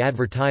times in the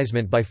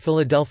advertisement by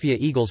Philadelphia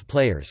Eagles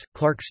players,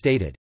 Clark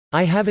stated,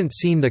 "I haven't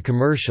seen the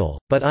commercial,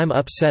 but I'm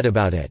upset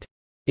about it.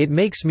 It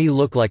makes me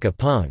look like a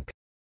punk."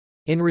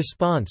 In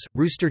response,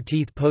 Rooster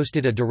Teeth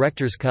posted a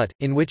director's cut,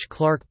 in which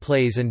Clark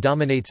plays and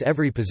dominates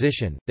every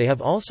position. They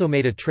have also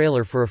made a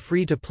trailer for a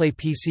free-to-play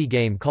PC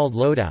game called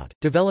Loadout,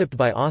 developed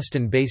by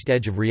Austin-based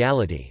Edge of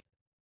Reality.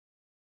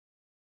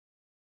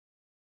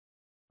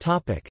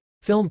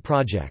 Film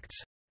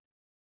projects.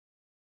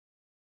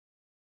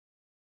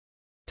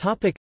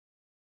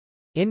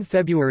 In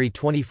February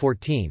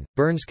 2014,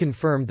 Burns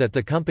confirmed that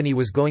the company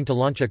was going to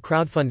launch a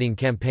crowdfunding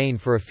campaign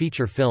for a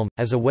feature film,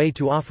 as a way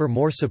to offer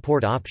more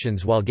support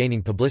options while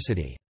gaining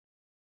publicity.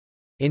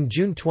 In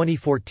June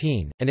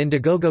 2014, an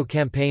Indiegogo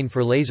campaign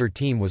for Laser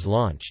Team was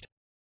launched.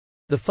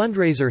 The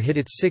fundraiser hit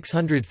its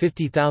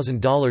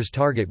 $650,000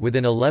 target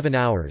within 11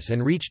 hours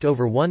and reached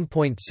over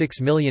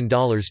 $1.6 million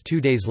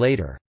 2 days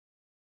later.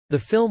 The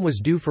film was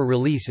due for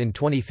release in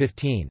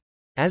 2015.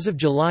 As of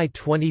July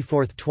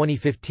 24,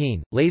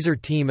 2015, Laser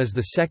Team is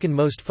the second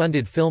most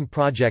funded film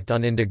project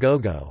on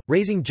Indiegogo,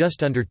 raising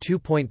just under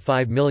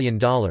 $2.5 million.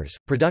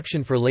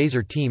 Production for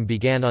Laser Team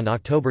began on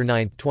October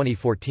 9,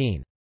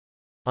 2014.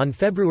 On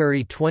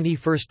February 21,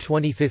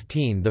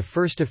 2015, the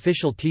first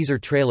official teaser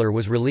trailer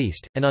was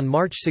released, and on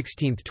March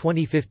 16,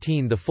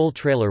 2015, the full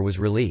trailer was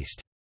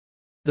released.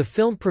 The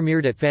film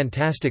premiered at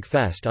Fantastic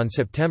Fest on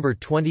September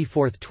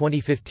 24,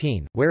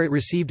 2015, where it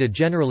received a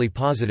generally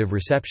positive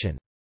reception.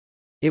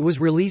 It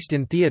was released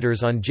in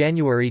theaters on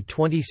January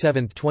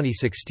 27,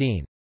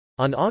 2016.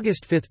 On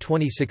August 5,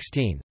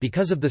 2016,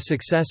 because of the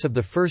success of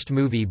the first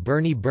movie,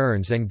 Bernie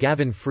Burns and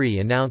Gavin Free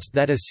announced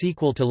that a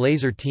sequel to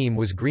Laser Team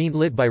was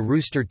greenlit by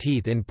Rooster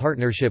Teeth in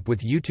partnership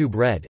with YouTube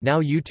Red, now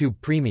YouTube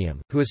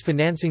Premium, who is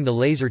financing the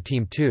Laser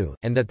Team 2,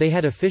 and that they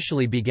had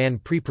officially began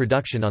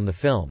pre-production on the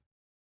film.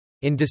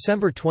 In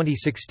December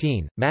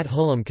 2016, Matt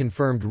Hullum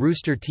confirmed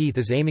Rooster Teeth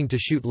is aiming to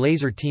shoot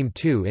Laser Team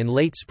 2 in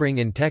late spring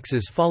in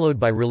Texas, followed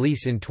by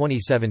release in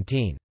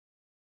 2017.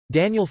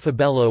 Daniel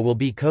Fabello will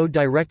be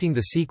co-directing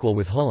the sequel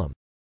with Hullum.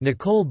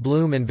 Nicole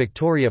Bloom and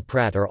Victoria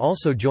Pratt are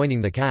also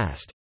joining the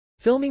cast.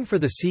 Filming for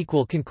the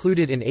sequel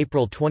concluded in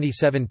April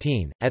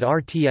 2017. At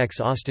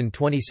RTX Austin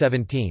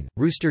 2017,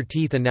 Rooster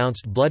Teeth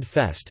announced Blood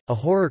Fest, a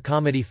horror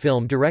comedy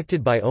film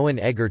directed by Owen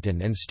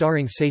Egerton and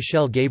starring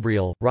Seychelle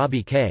Gabriel,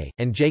 Robbie Kay,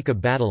 and Jacob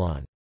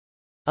Batalon.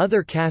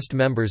 Other cast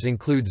members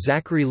include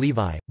Zachary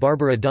Levi,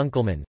 Barbara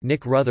Dunkelman,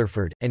 Nick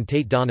Rutherford, and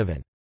Tate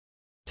Donovan.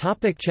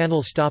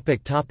 Channels.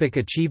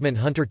 Achievement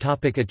Hunter.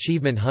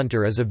 Achievement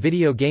Hunter is a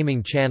video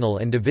gaming channel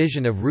and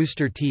division of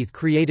Rooster Teeth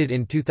created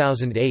in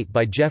 2008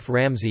 by Jeff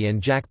Ramsey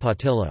and Jack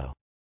Potillo.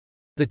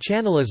 The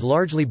channel is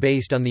largely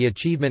based on the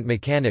achievement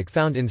mechanic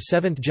found in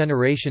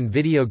 7th-generation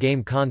video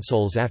game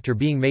consoles after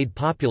being made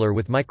popular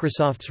with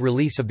Microsoft's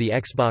release of the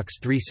Xbox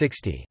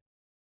 360.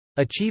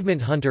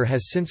 Achievement Hunter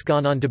has since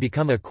gone on to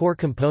become a core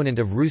component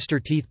of Rooster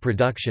Teeth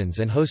Productions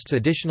and hosts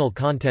additional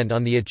content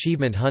on the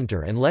Achievement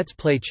Hunter and Let's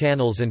Play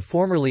channels and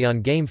formerly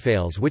on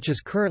GameFails, which is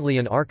currently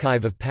an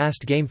archive of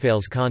past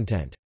GameFails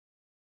content.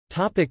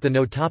 The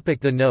Know.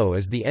 The Know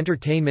is the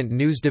entertainment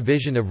news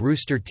division of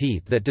Rooster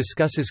Teeth that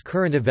discusses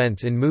current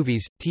events in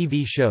movies,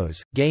 TV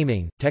shows,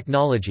 gaming,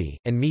 technology,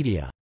 and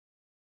media.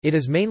 It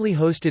is mainly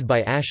hosted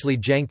by Ashley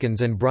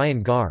Jenkins and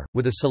Brian Garr,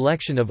 with a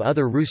selection of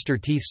other Rooster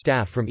Teeth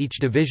staff from each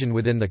division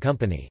within the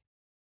company.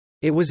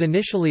 It was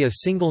initially a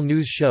single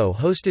news show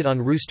hosted on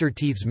Rooster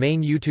Teeth's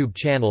main YouTube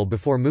channel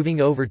before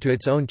moving over to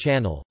its own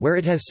channel, where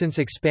it has since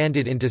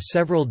expanded into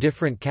several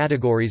different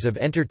categories of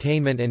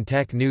entertainment and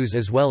tech news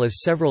as well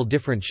as several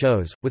different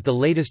shows, with the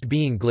latest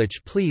being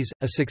Glitch Please,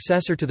 a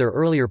successor to their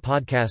earlier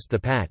podcast The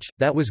Patch,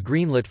 that was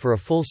greenlit for a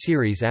full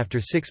series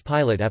after 6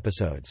 pilot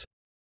episodes.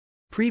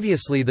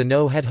 Previously The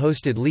Know had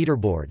hosted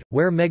Leaderboard,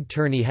 where Meg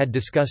Turney had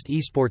discussed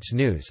esports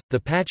news, The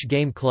Patch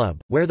Game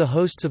Club, where the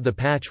hosts of The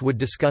Patch would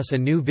discuss a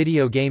new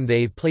video game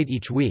they've played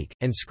each week,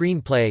 and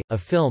Screenplay, a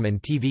film and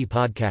TV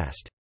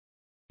podcast.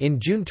 In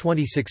June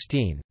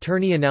 2016,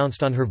 Turney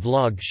announced on her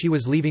vlog she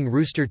was leaving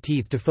Rooster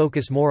Teeth to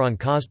focus more on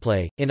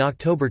cosplay. In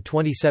October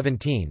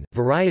 2017,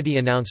 Variety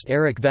announced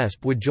Eric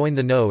Vesp would join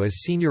The Know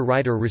as senior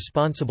writer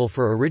responsible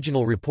for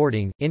original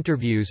reporting,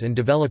 interviews and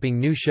developing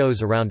new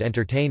shows around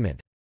entertainment.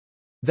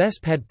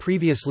 Vesp had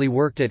previously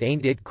worked at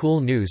Ain't It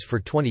Cool News for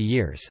 20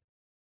 years.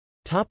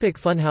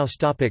 Funhouse.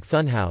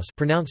 Funhouse,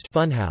 pronounced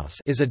Funhouse,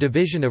 is a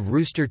division of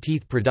Rooster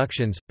Teeth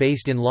Productions,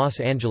 based in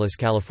Los Angeles,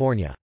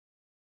 California.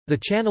 The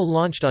channel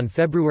launched on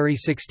February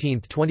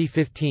 16,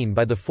 2015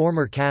 by the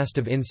former cast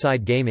of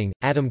Inside Gaming,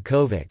 Adam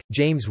Kovic,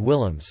 James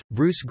Willems,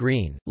 Bruce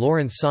Green,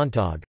 Lawrence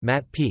Sontag,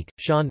 Matt Peake,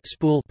 Sean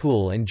Spool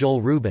Poole and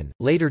Joel Rubin,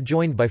 later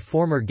joined by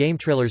former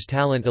GameTrailers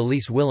talent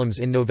Elise Willems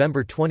in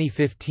November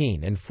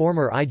 2015 and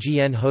former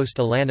IGN host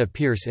Alana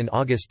Pierce in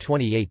August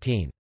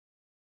 2018.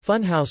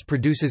 Funhouse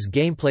produces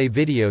gameplay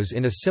videos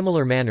in a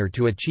similar manner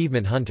to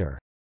Achievement Hunter.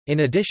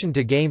 In addition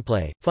to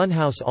gameplay,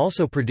 Funhouse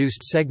also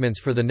produced segments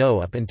for The Know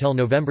up until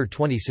November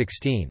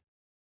 2016.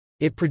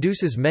 It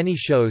produces many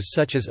shows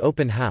such as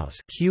Open House,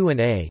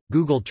 Q&A,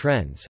 Google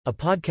Trends, a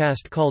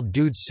podcast called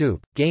Dude Soup,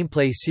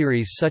 gameplay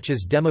series such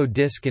as Demo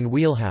Disc and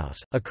Wheelhouse,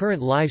 a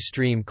current live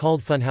stream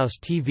called Funhouse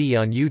TV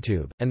on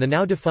YouTube, and the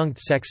now-defunct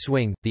Sex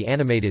Swing, the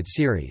animated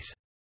series.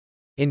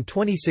 In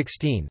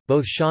 2016,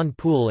 both Sean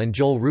Poole and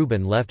Joel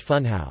Rubin left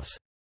Funhouse.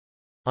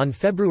 On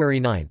February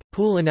 9,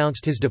 Poole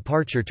announced his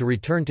departure to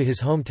return to his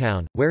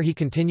hometown, where he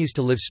continues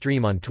to live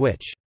stream on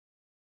Twitch.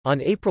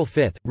 On April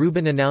 5,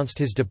 Rubin announced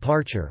his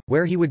departure,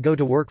 where he would go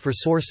to work for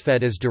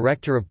SourceFed as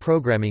Director of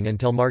Programming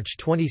until March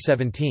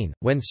 2017,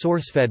 when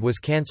SourceFed was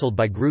cancelled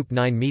by Group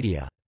 9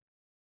 Media.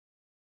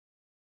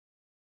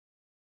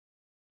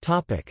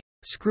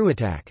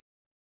 ScrewAttack.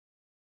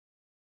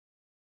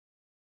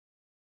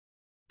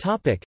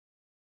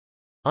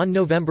 On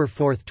November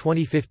 4,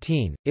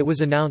 2015, it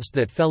was announced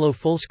that fellow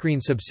Fullscreen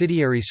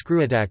subsidiary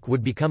ScrewAttack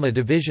would become a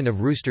division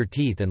of Rooster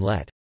Teeth and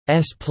let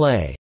S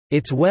Play.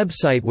 Its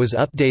website was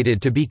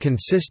updated to be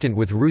consistent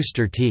with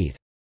Rooster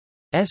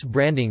Teeth's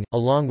branding,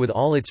 along with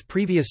all its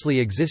previously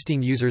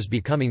existing users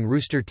becoming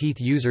Rooster Teeth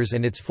users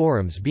and its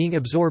forums being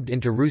absorbed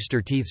into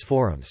Rooster Teeth's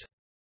forums.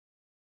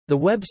 The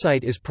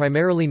website is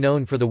primarily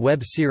known for the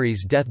web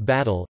series Death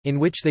Battle, in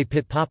which they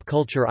pit pop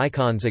culture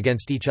icons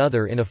against each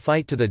other in a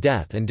fight to the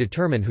death and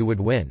determine who would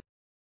win.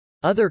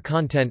 Other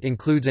content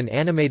includes an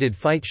animated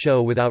fight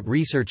show without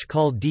research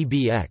called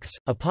DBX,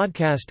 a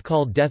podcast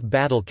called Death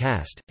Battle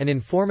Cast, an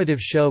informative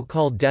show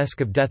called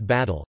Desk of Death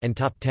Battle, and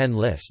Top 10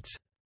 lists.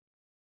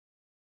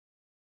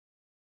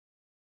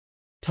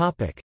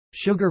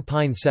 Sugar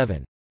Pine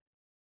 7.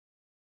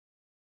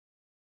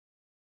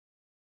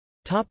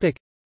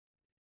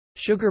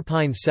 Sugar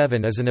Pine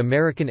 7 is an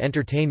American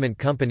entertainment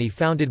company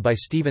founded by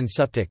Stephen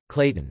Suptic,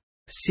 Clayton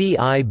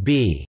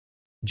C.I.B.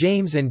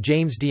 James and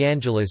James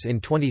DeAngelis in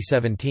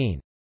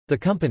 2017. The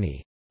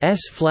company's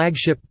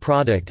flagship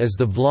product is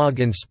the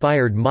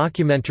vlog-inspired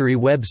mockumentary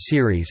web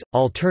series,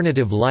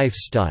 Alternative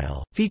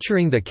Lifestyle,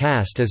 featuring the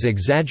cast as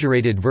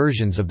exaggerated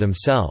versions of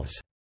themselves.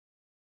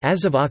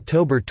 As of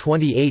October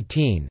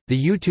 2018, the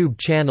YouTube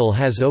channel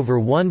has over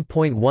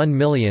 1.1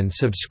 million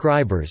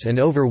subscribers and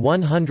over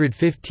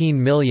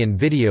 115 million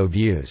video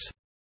views.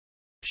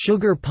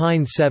 Sugar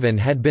Pine 7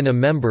 had been a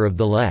member of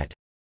the Let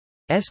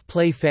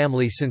Play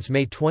family since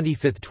May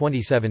 25,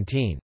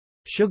 2017.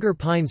 Sugar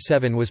Pine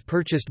 7 was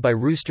purchased by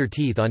Rooster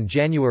Teeth on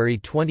January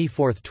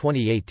 24,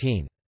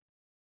 2018.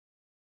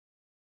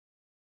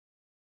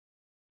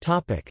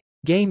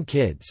 Game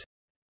Kids.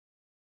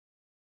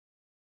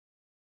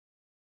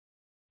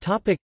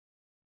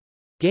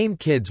 Game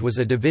Kids was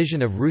a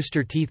division of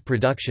Rooster Teeth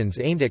Productions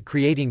aimed at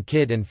creating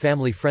kid and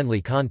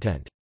family-friendly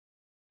content.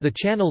 The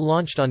channel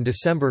launched on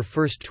December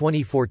 1,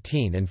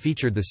 2014 and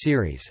featured the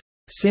series,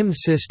 Sim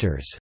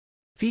Sisters,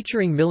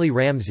 featuring Millie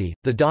Ramsey,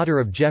 the daughter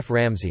of Jeff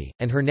Ramsey,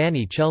 and her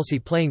nanny Chelsea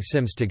playing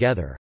Sims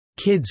together.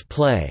 Kids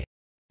Play,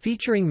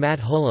 featuring Matt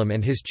Hullum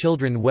and his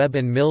children Webb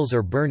and Mills,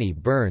 or Bernie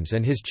Burns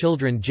and his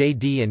children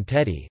JD and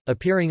Teddy,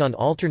 appearing on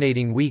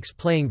alternating weeks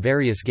playing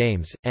various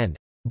games, and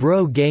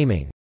Bro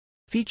Gaming,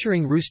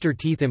 featuring Rooster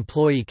Teeth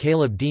employee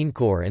Caleb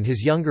Deancore and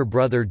his younger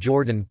brother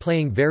Jordan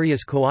playing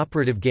various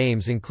cooperative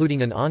games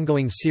including an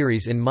ongoing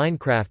series in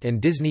Minecraft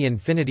and Disney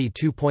Infinity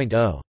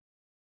 2.0.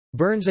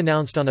 Burns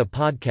announced on a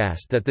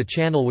podcast that the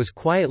channel was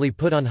quietly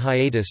put on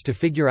hiatus to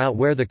figure out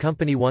where the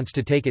company wants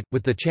to take it,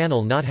 with the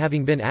channel not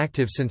having been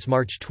active since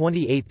March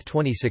 28,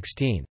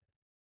 2016.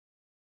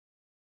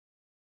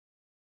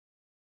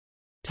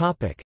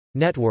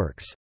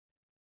 Networks.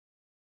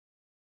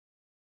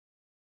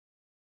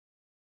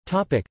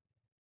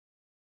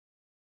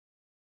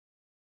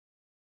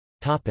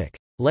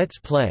 Let's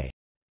Play.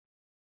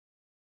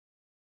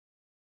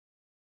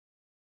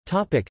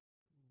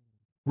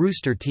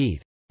 Rooster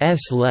Teeth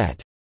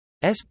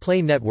Let's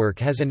Play Network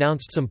has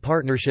announced some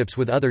partnerships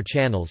with other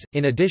channels,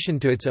 in addition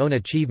to its own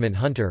Achievement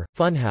Hunter,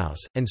 Funhouse,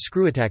 and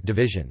ScrewAttack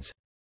divisions.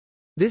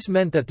 This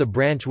meant that the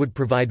branch would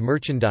provide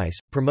merchandise,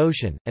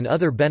 promotion, and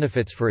other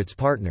benefits for its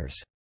partners.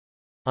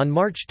 On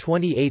March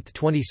 28,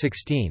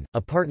 2016,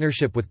 a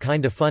partnership with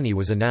Kinda Funny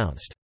was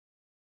announced.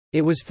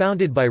 It was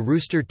founded by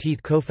Rooster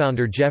Teeth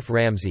co-founder Jeff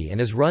Ramsey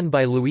and is run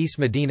by Luis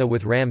Medina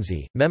with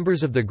Ramsey.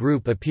 Members of the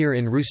group appear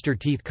in Rooster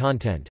Teeth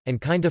content, and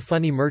Kinda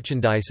Funny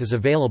merchandise is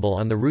available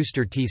on the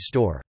Rooster Teeth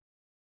store.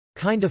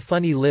 Kinda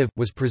Funny Live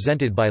was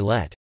presented by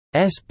Let's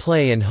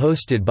Play and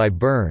hosted by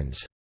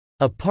Burns.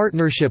 A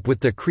partnership with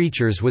The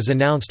Creatures was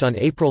announced on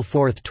April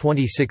 4,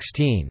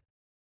 2016.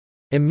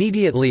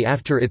 Immediately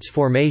after its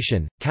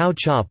formation, Cow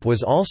Chop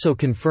was also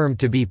confirmed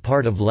to be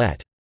part of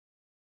Let's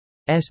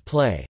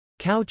Play.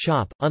 Cow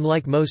Chop,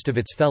 unlike most of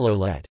its fellow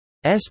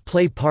Let's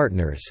Play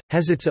partners,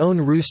 has its own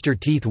Rooster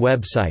Teeth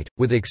website,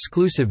 with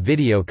exclusive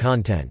video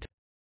content.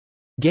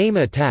 Game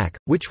Attack,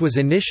 which was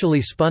initially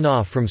spun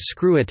off from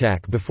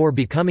ScrewAttack before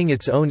becoming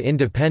its own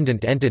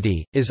independent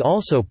entity, is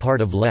also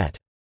part of Let's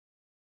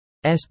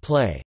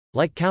Play.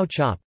 Like Cow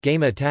Chop,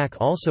 Game Attack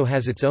also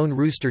has its own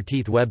Rooster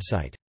Teeth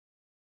website.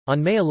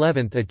 On May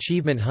 11,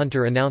 Achievement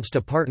Hunter announced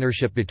a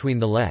partnership between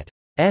the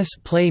Let's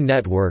Play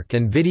network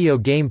and video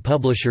game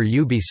publisher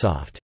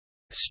Ubisoft.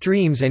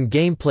 Streams and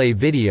gameplay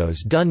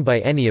videos done by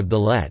any of the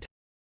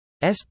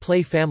Let's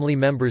Play family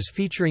members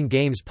featuring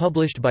games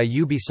published by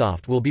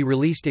Ubisoft will be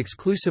released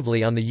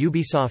exclusively on the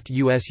Ubisoft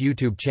US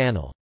YouTube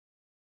channel.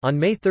 On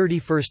May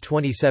 31,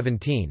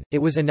 2017, it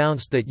was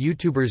announced that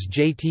YouTubers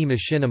JT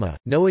Machinima,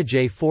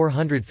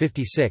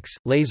 NoahJ456,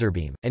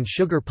 Laserbeam, and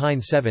Sugar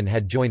Pine 7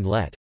 had joined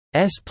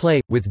Let's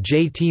Play, with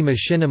JT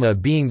Machinima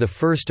being the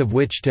first of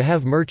which to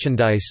have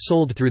merchandise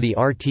sold through the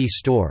RT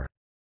store.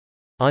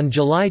 On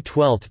July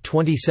 12,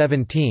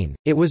 2017,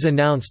 it was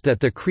announced that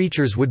The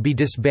Creatures would be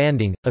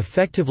disbanding,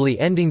 effectively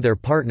ending their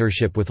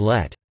partnership with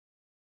Let's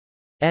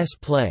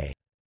Play.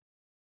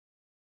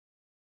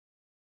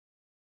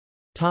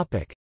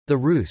 The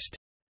Roost.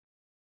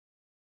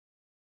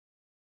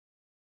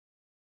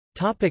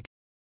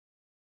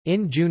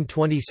 In June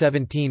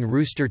 2017,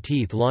 Rooster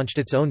Teeth launched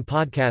its own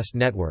podcast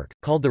network,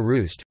 called The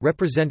Roost,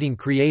 representing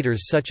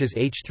creators such as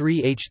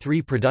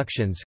H3H3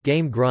 Productions,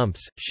 Game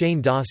Grumps,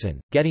 Shane Dawson,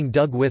 Getting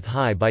Dug With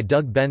High by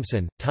Doug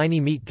Benson,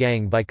 Tiny Meat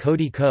Gang by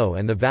Cody Ko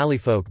and The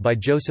Valleyfolk by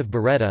Joseph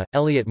Beretta,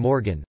 Elliot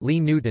Morgan, Lee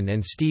Newton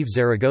and Steve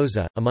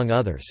Zaragoza, among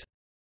others.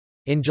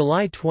 In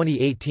July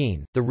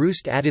 2018, The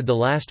Roost added The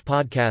Last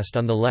Podcast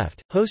on the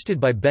Left, hosted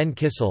by Ben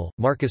Kissel,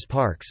 Marcus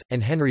Parks,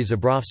 and Henry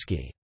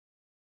Zabrowski.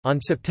 On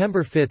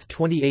September 5,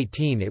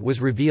 2018, it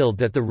was revealed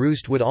that The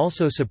Roost would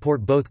also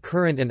support both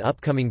current and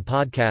upcoming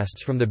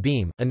podcasts from The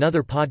Beam,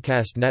 another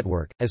podcast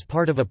network, as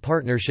part of a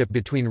partnership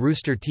between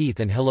Rooster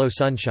Teeth and Hello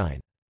Sunshine.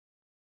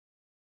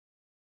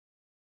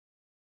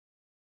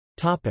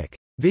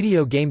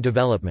 Video game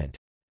development.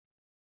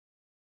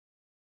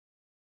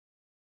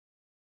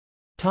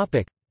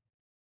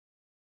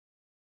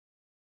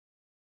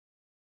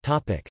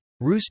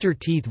 Rooster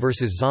Teeth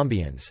vs.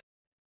 Zombians.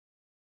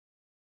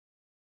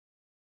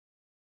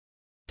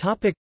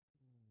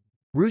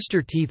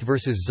 Rooster Teeth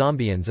vs.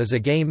 Zombians is a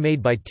game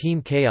made by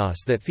Team Chaos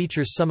that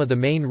features some of the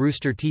main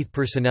Rooster Teeth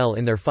personnel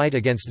in their fight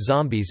against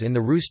zombies in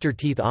the Rooster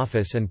Teeth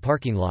office and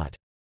parking lot.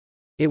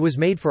 It was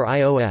made for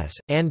iOS,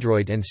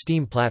 Android and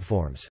Steam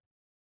platforms.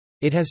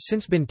 It has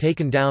since been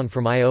taken down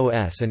from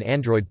iOS and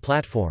Android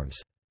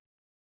platforms.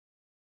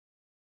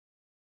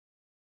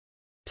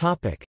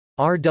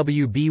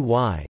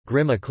 RWBY,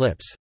 Grim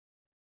Eclipse.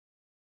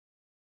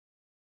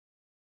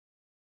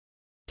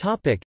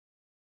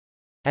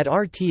 At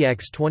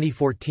RTX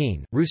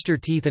 2014, Rooster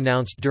Teeth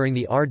announced during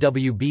the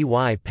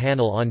RWBY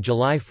panel on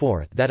July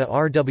 4 that a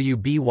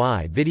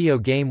RWBY video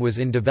game was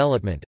in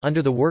development,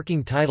 under the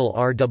working title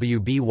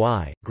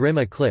RWBY, Grim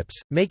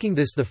Eclipse, making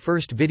this the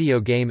first video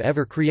game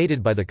ever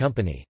created by the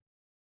company.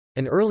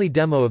 An early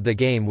demo of the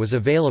game was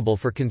available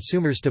for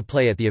consumers to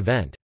play at the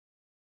event.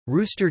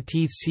 Rooster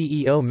Teeth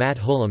CEO Matt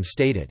Hullum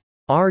stated,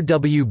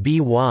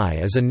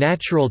 "RWBY is a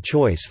natural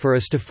choice for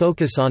us to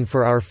focus on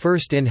for our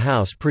first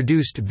in-house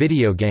produced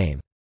video game.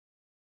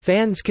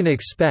 Fans can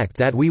expect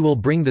that we will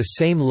bring the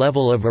same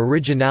level of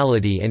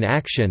originality in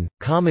action,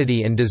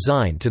 comedy and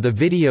design to the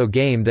video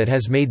game that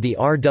has made the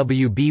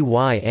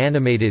RWBY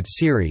animated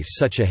series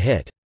such a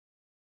hit."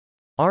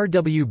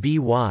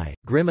 RWBY,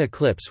 Grim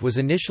Eclipse was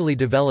initially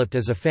developed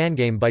as a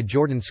fangame by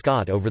Jordan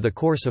Scott over the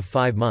course of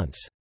 5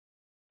 months.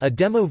 A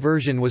demo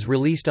version was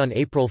released on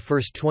April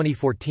 1,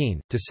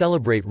 2014, to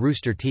celebrate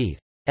Rooster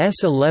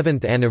Teeth's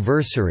 11th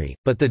anniversary,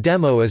 but the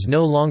demo is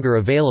no longer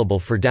available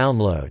for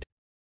download.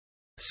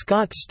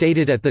 Scott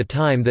stated at the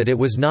time that it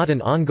was not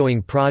an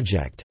ongoing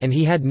project, and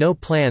he had no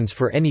plans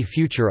for any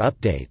future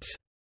updates.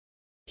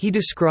 He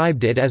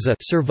described it as a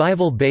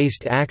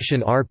survival-based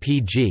action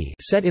RPG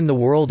set in the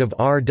world of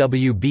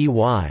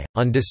RWBY.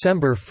 On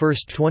December 1,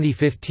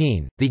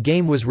 2015, the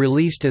game was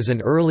released as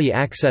an early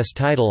access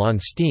title on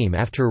Steam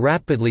after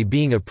rapidly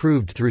being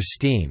approved through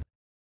Steam's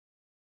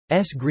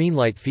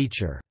Greenlight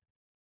feature.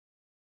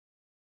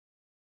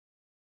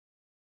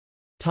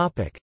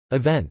 Topic: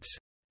 Events.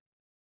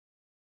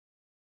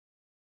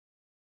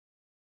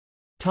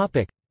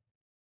 Topic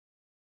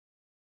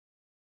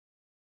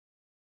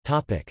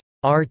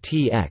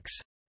RTX.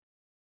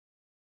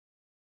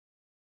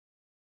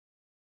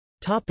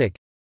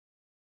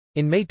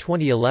 In May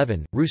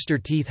 2011, Rooster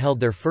Teeth held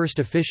their first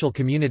official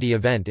community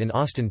event in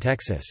Austin,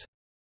 Texas.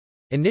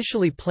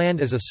 Initially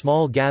planned as a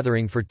small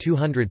gathering for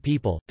 200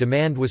 people,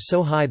 demand was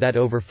so high that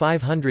over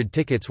 500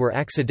 tickets were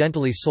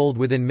accidentally sold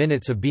within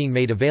minutes of being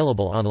made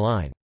available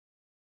online.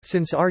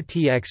 Since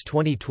RTX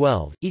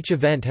 2012, each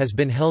event has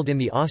been held in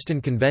the Austin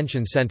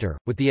Convention Center,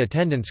 with the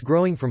attendance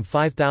growing from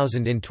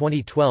 5,000 in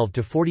 2012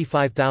 to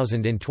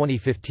 45,000 in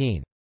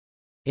 2015.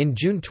 In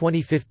June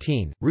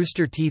 2015,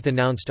 Rooster Teeth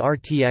announced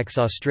RTX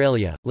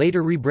Australia,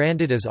 later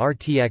rebranded as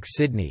RTX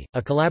Sydney,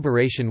 a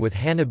collaboration with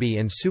Hanabi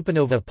and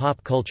Supernova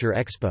Pop Culture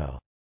Expo.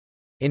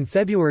 In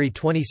February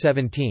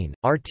 2017,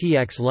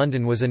 RTX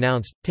London was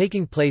announced,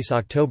 taking place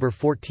October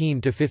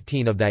 14 to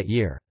 15 of that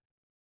year.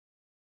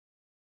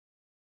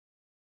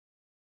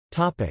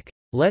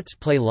 Let's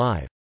Play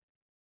Live.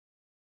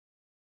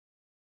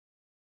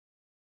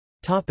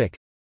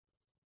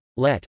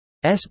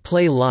 Let's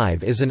Play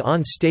Live is an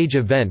on-stage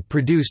event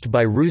produced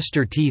by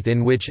Rooster Teeth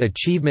in which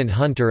Achievement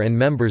Hunter and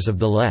members of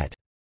the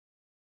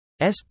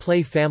Let's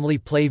Play family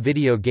play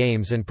video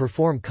games and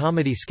perform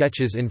comedy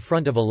sketches in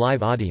front of a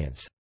live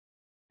audience.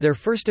 Their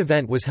first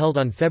event was held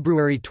on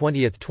February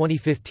 20,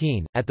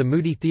 2015, at the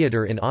Moody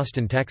Theater in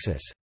Austin,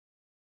 Texas.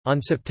 On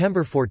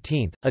September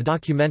 14, a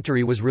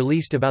documentary was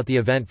released about the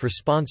event for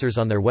sponsors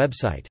on their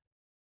website.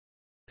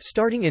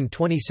 Starting in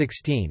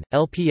 2016,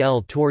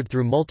 LPL toured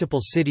through multiple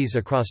cities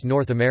across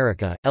North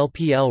America.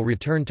 LPL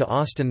returned to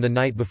Austin the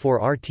night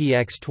before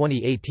RTX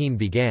 2018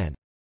 began.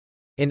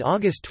 In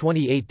August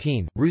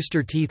 2018,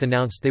 Rooster Teeth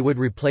announced they would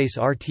replace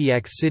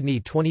RTX Sydney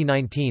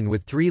 2019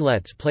 with 3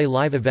 Let's Play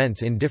Live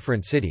events in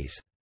different cities.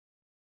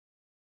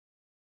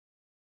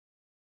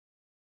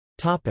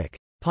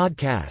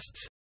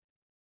 Podcasts.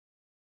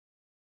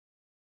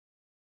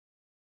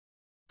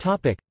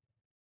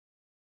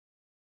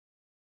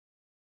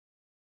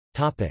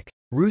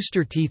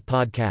 Rooster Teeth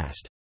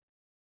podcast.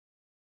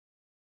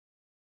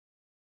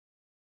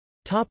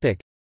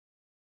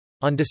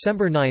 On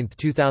December 9,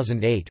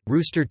 2008,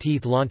 Rooster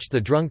Teeth launched the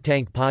Drunk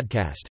Tank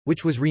podcast,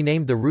 which was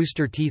renamed the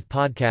Rooster Teeth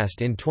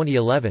Podcast in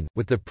 2011,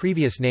 with the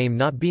previous name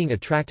not being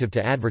attractive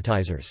to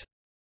advertisers.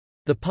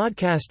 The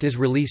podcast is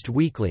released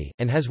weekly,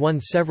 and has won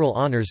several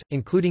honors,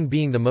 including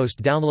being the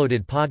most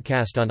downloaded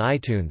podcast on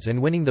iTunes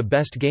and winning the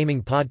Best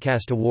Gaming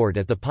Podcast Award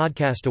at the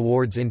Podcast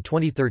Awards in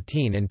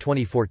 2013 and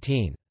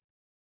 2014.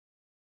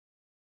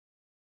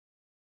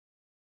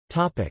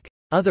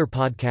 Other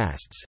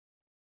podcasts.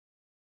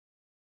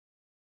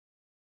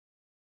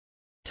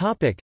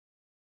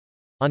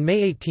 On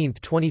May 18,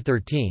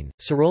 2013,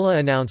 Sorolla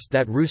announced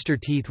that Rooster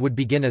Teeth would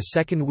begin a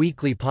second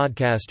weekly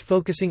podcast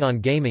focusing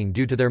on gaming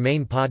due to their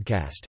main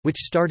podcast, which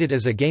started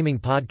as a gaming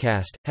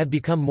podcast, had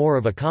become more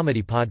of a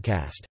comedy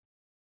podcast.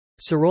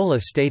 Sorolla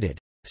stated,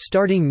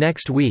 "Starting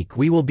next week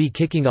we will be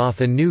kicking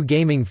off a new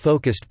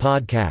gaming-focused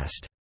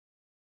podcast.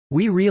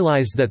 We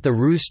realize that the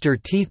Rooster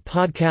Teeth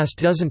podcast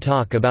doesn't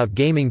talk about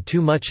gaming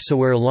too much, so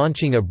we're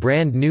launching a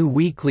brand new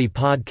weekly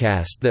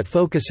podcast that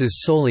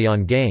focuses solely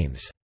on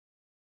games."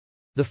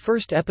 The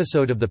first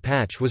episode of The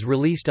Patch was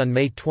released on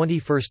May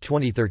 21,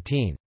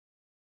 2013.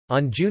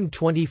 On June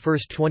 21,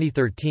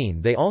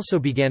 2013 they also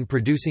began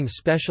producing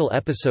special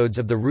episodes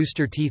of the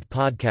Rooster Teeth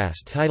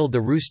podcast titled the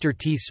Rooster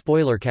Teeth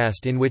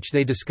Spoilercast, in which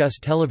they discuss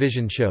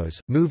television shows,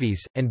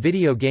 movies, and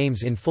video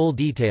games in full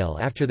detail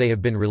after they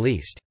have been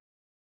released.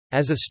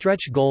 As a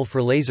stretch goal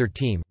for Laser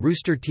Team,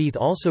 Rooster Teeth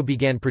also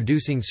began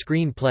producing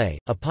Screen Play,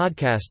 a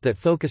podcast that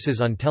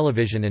focuses on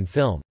television and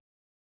film.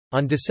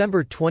 On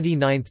December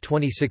 29,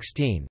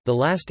 2016, the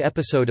last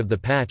episode of The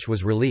Patch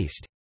was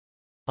released.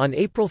 On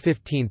April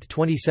 15,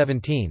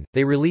 2017,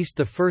 they released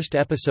the first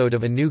episode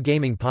of a new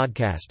gaming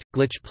podcast,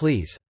 Glitch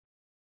Please.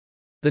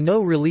 The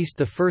No released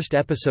the first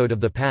episode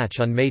of The Patch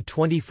on May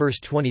 21,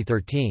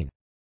 2013.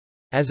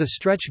 As a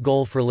stretch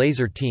goal for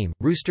Laser Team,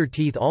 Rooster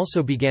Teeth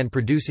also began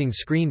producing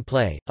Screen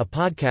Play, a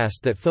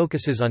podcast that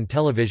focuses on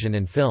television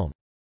and film.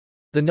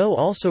 The No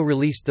also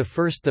released the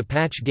first The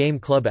Patch Game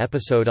Club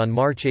episode on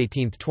March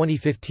 18,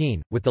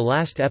 2015, with the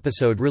last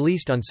episode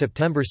released on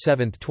September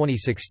 7,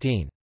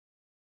 2016.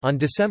 On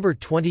December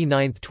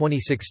 29,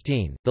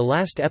 2016, the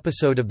last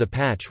episode of The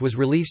Patch was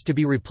released to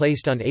be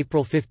replaced on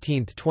April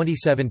 15,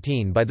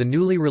 2017 by the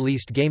newly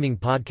released gaming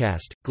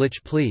podcast,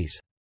 Glitch Please.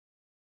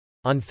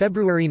 On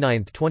February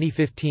 9,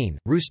 2015,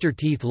 Rooster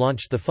Teeth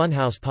launched the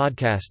Funhouse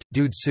podcast,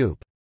 Dude Soup.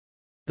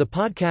 The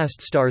podcast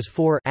stars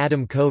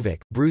Adam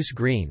Kovic, Bruce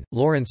Green,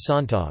 Lawrence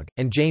Sonntag,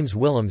 and James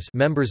Willems,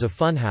 members of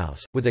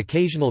Funhouse, with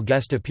occasional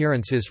guest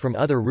appearances from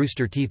other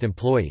Rooster Teeth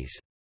employees.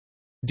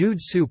 Dude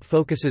Soup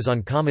focuses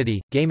on comedy,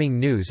 gaming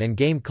news and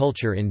game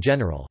culture in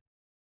general.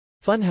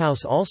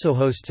 Funhouse also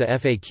hosts a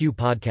FAQ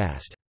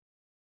podcast.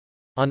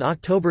 On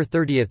October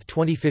 30,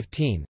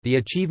 2015, the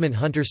Achievement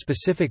Hunter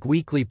specific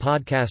weekly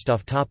podcast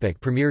Off Topic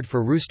premiered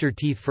for Rooster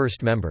Teeth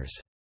First members.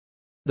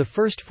 The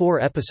first 4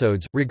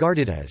 episodes,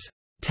 regarded as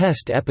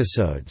test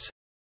episodes,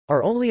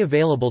 are only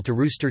available to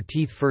Rooster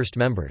Teeth First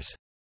members.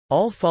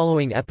 All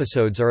following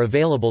episodes are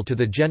available to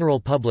the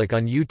general public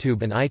on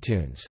YouTube and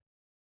iTunes.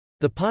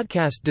 The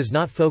podcast does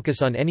not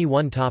focus on any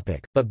one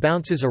topic, but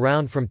bounces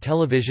around from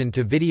television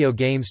to video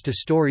games to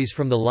stories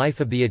from the life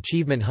of the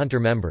Achievement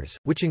Hunter members,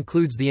 which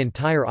includes the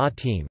entire A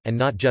team, and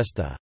not just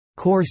the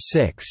Core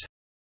 6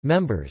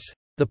 members.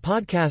 The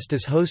podcast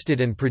is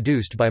hosted and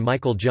produced by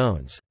Michael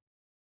Jones.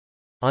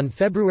 On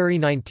February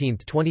 19,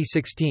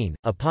 2016,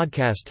 a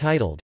podcast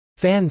titled,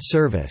 Fan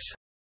Service,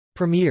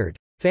 premiered.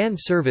 Fan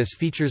Service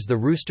features the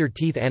Rooster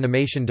Teeth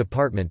animation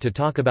department to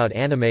talk about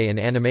anime and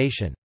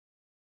animation.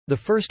 The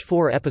first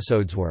 4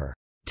 episodes were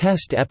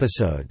test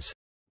episodes,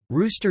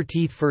 Rooster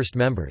Teeth First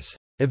members.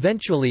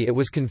 Eventually it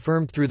was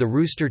confirmed through the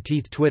Rooster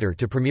Teeth Twitter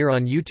to premiere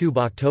on YouTube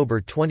October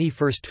 21,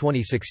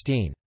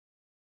 2016.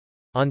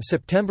 On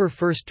September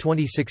 1,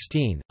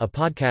 2016, a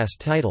podcast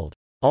titled,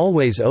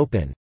 Always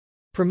Open,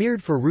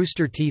 premiered for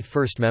Rooster Teeth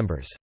First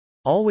members.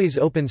 Always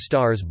Open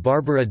stars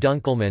Barbara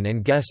Dunkelman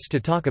and guests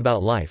to talk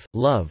about life,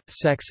 love,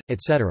 sex,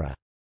 etc.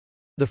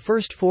 The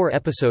first 4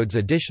 episodes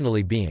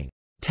additionally being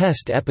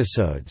test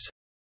episodes,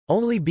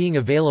 only being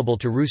available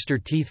to Rooster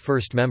Teeth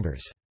First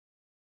members.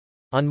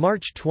 On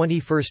March 21,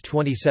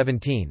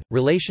 2017,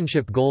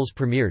 Relationship Goals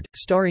premiered,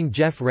 starring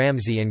Jeff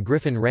Ramsey and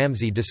Griffin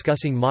Ramsey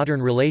discussing modern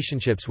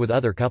relationships with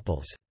other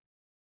couples.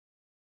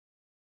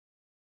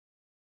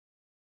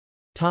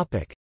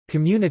 Topic: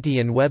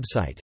 Community and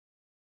website.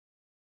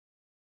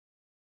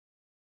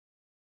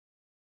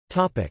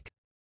 Topic: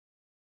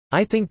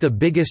 I think the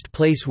biggest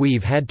place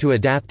we've had to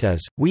adapt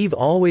is, we've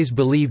always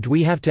believed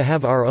we have to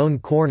have our own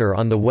corner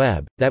on the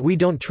web, that we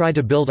don't try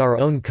to build our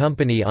own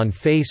company on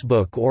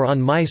Facebook or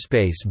on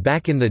MySpace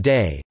back in the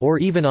day, or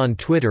even on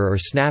Twitter or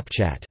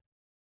Snapchat.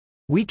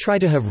 We try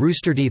to have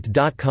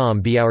roosterteeth.com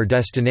be our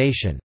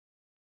destination.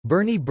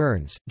 Bernie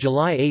Burns,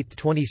 July 8,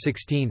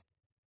 2016.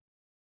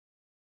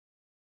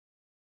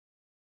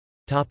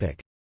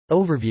 Topic.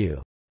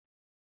 Overview.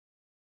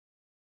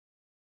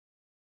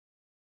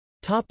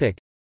 Topic.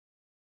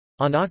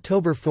 On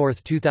October 4,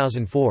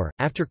 2004,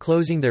 after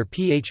closing their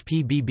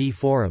PHP-BB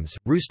forums,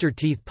 Rooster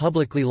Teeth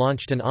publicly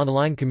launched an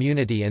online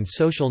community and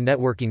social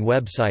networking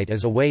website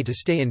as a way to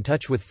stay in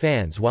touch with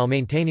fans while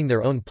maintaining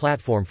their own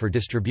platform for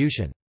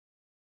distribution.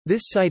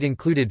 This site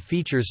included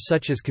features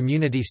such as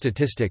community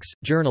statistics,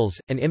 journals,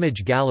 an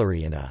image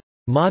gallery and a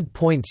mod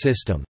point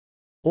system,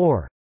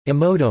 or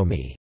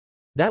Emotomi,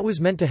 that was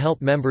meant to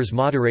help members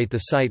moderate the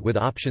site with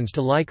options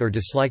to like or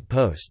dislike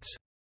posts.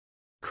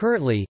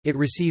 Currently, it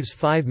receives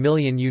 5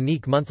 million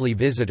unique monthly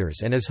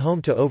visitors and is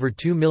home to over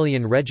 2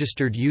 million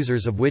registered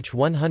users, of which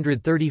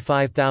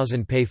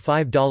 135,000 pay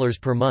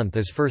 $5 per month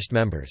as first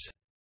members.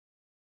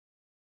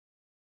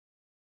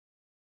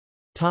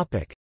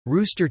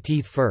 Rooster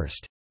Teeth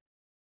First.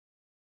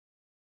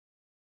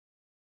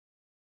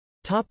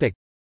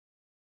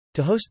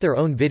 To host their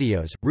own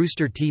videos,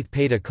 Rooster Teeth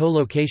paid a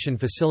co-location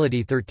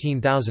facility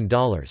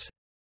 $13,000.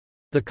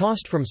 The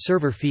cost from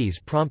server fees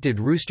prompted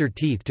Rooster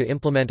Teeth to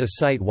implement a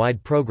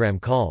site-wide program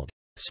called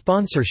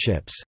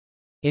Sponsorships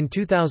in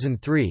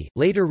 2003,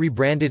 later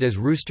rebranded as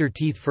Rooster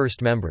Teeth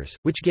First Members,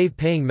 which gave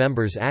paying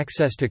members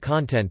access to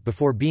content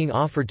before being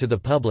offered to the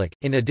public,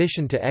 in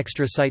addition to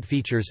extra site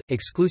features,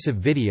 exclusive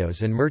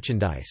videos and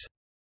merchandise.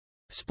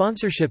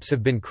 Sponsorships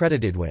have been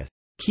credited with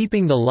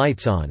 "keeping the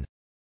lights on"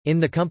 in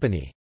the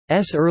company's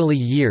early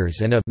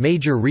years and a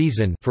major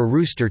reason for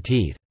Rooster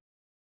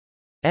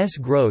Teeth's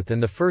growth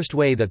and the first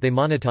way that they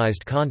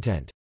monetized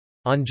content.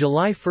 On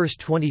July 1,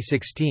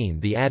 2016,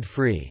 the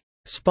ad-free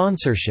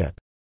sponsorship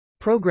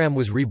program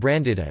was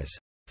rebranded as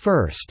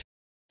First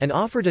and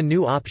offered a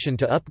new option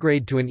to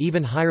upgrade to an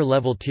even higher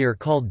level tier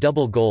called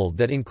Double Gold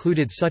that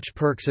included such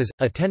perks as,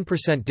 a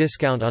 10%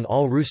 discount on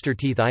all Rooster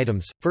Teeth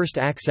items, first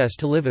access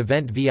to live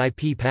event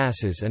VIP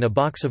passes and a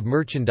box of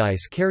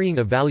merchandise carrying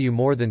a value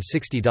more than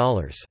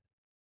 $60.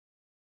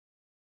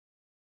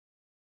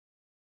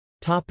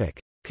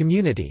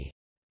 Community.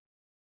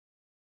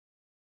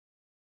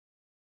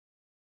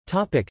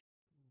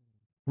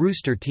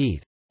 Rooster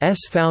Teeth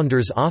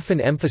founders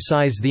often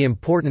emphasize the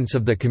importance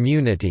of the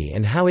community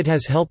and how it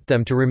has helped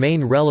them to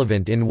remain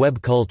relevant in web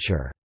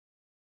culture.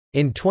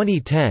 In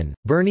 2010,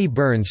 Bernie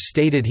Burns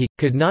stated he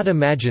could not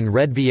imagine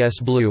Red vs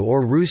Blue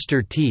or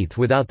Rooster Teeth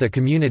without the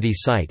community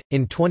site.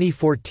 In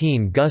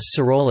 2014, Gus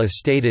Sorolla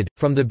stated,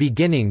 "From the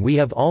beginning we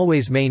have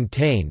always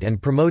maintained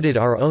and promoted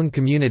our own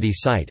community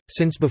site,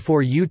 since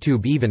before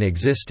YouTube even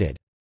existed.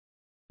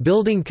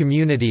 Building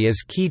community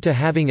is key to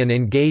having an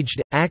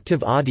engaged,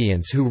 active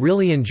audience who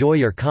really enjoy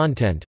your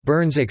content."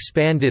 Burns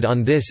expanded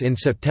on this in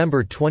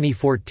September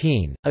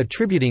 2014,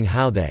 attributing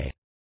how they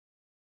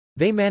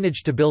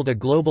managed to build a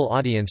global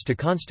audience to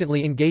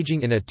constantly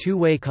engaging in a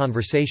two-way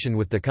conversation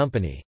with the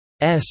company's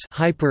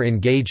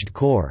hyper-engaged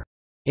core.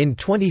 In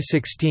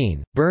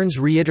 2016, Burns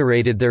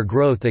reiterated their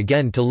growth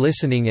again to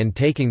listening and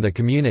taking the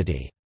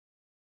community's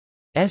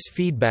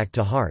feedback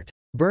to heart.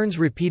 Burns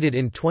repeated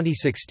in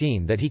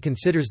 2016 that he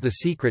considers the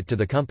secret to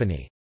the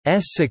company's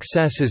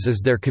successes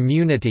is their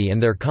community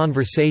and their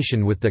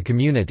conversation with the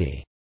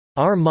community.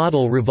 "Our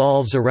model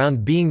revolves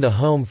around being the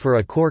home for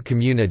a core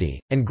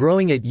community, and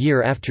growing it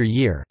year after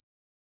year.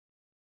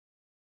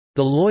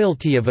 The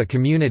loyalty of a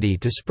community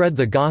to spread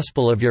the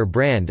gospel of your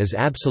brand is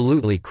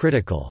absolutely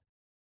critical."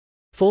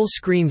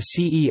 Fullscreen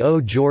CEO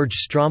George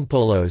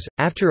Strompoulos,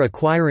 after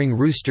acquiring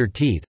Rooster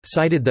Teeth,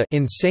 cited the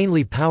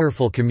insanely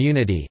powerful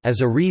community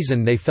as a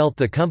reason they felt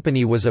the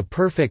company was a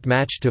perfect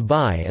match to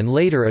buy and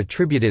later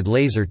attributed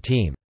Laser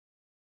Team's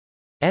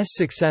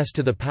success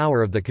to the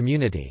power of the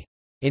community.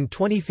 In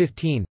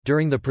 2015,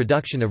 during the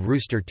production of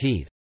Rooster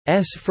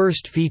Teeth's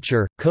first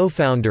feature,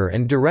 co-founder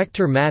and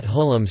director Matt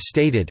Hullum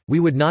stated, "We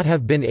would not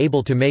have been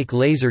able to make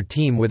Laser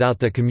Team without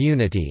the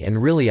community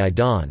and really I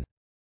don't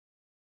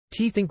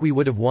think we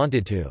would have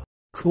wanted to."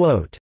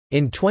 Quote.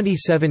 In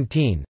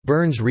 2017,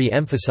 Burns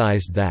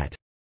re-emphasized that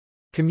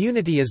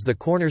community is the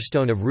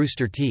cornerstone of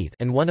Rooster Teeth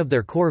and one of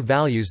their core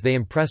values they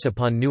impress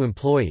upon new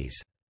employees.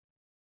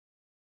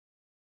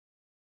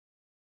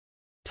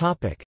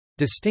 Topic: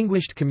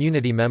 Distinguished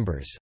community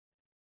members.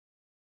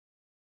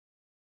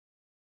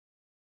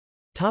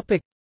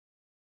 Topic: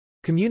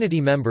 Community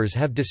members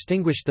have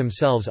distinguished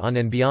themselves on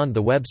and beyond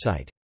the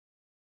website.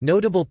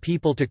 Notable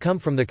people to come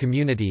from the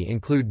community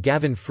include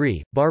Gavin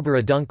Free,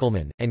 Barbara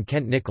Dunkelman, and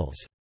Kent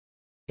Nichols.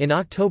 In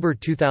October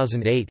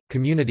 2008,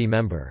 community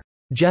member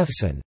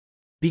Jeffson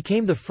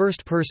became the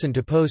first person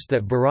to post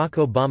that Barack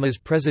Obama's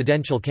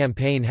presidential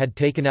campaign had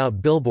taken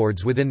out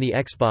billboards within the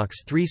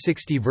Xbox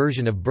 360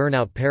 version of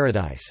Burnout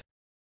Paradise.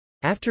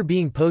 After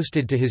being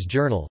posted to his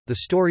journal, the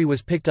story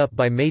was picked up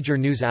by major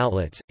news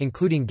outlets,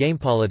 including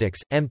GamePolitics,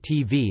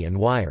 MTV and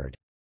Wired.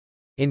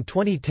 In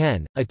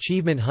 2010,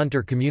 Achievement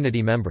Hunter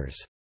community members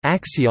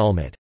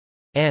Axialmat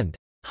and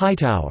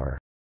Hightower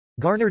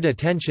garnered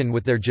attention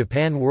with their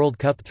Japan World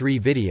Cup 3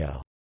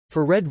 video.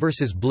 For Red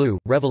vs. Blue,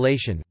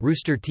 Revelation,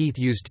 Rooster Teeth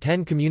used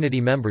 10 community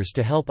members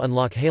to help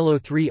unlock Halo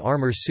 3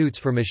 armor suits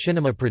for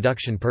machinima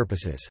production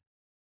purposes.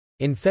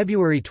 In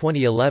February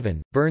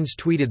 2011, Burns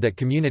tweeted that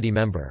community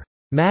member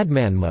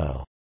Madman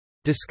Mo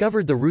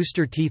discovered the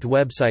Rooster Teeth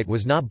website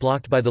was not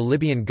blocked by the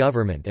Libyan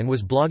government and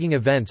was blogging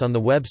events on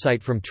the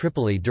website from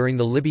Tripoli during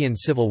the Libyan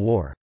civil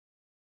war.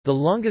 The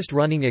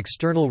longest-running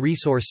external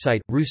resource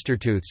site,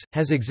 Roostertooths,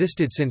 has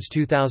existed since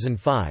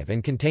 2005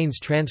 and contains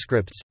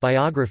transcripts,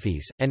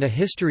 biographies, and a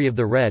history of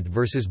the Red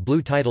vs.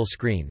 Blue title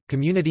screen.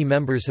 Community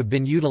members have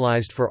been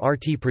utilized for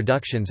RT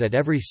productions at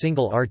every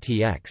single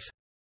RTX.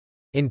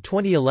 In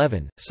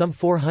 2011, some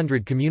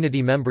 400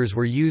 community members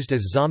were used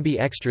as zombie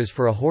extras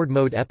for a Horde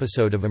mode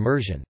episode of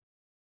Immersion.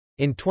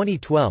 In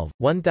 2012,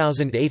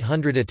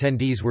 1,800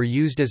 attendees were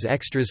used as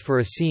extras for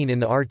a scene in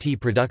the RT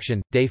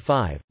production, Day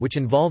 5, which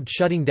involved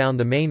shutting down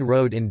the main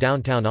road in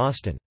downtown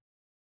Austin.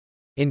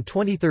 In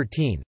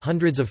 2013,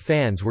 hundreds of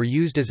fans were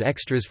used as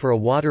extras for a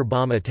water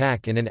bomb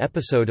attack in an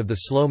episode of The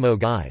Slow-Mo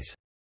Guys.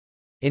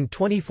 In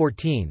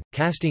 2014,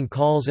 casting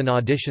calls and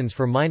auditions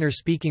for minor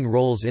speaking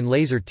roles in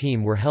Laser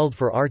Team were held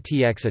for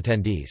RTX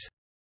attendees.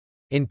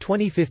 In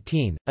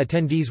 2015,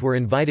 attendees were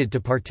invited to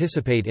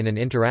participate in an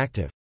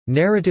interactive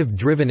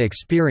narrative-driven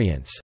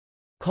experience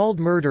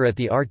called Murder at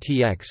the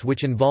RTX,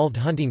 which involved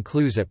hunting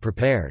clues at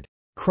prepared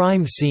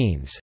crime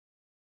scenes.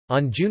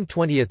 On June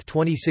 20,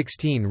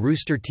 2016,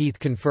 Rooster Teeth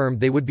confirmed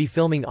they would be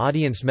filming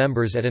audience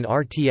members at an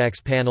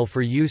RTX panel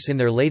for use in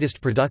their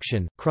latest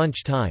production,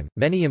 Crunch Time.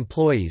 Many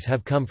employees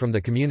have come from the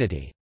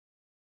community.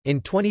 In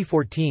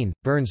 2014,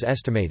 Burns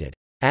estimated,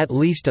 "at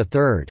least a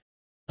third"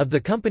 of the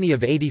Company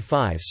of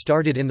 85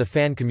 started in the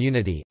fan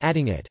community,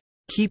 adding it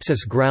 "keeps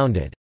us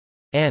grounded"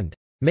 and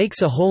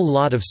 "makes a whole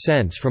lot of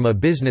sense from a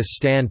business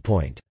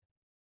standpoint.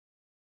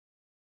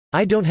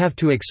 I don't have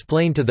to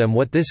explain to them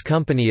what this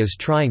company is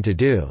trying to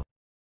do."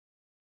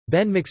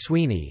 Ben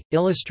McSweeney,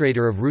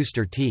 illustrator of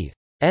Rooster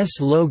Teeth's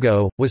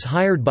logo, was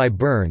hired by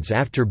Burns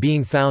after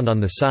being found on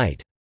the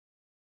site's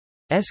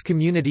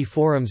community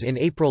forums in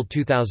April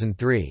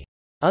 2003.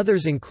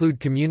 Others include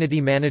community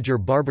manager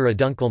Barbara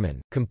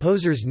Dunkelman,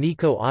 composers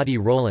Nico Audi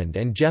Roland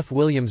and Jeff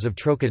Williams of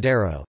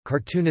Trocadero,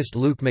 cartoonist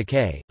Luke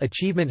McKay,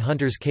 achievement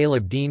hunters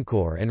Caleb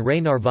Deancore and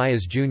Ray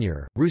Narvaez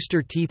Jr.,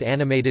 Rooster Teeth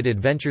Animated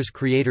Adventures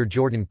creator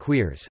Jordan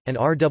Quiers, and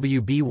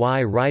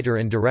RWBY writer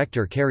and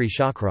director Carrie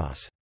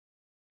Shawcross.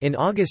 In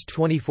August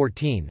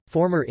 2014,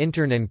 former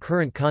intern and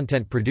current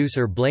content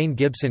producer Blaine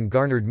Gibson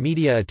garnered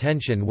media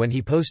attention when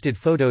he posted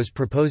photos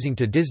proposing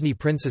to Disney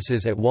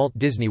princesses at Walt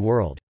Disney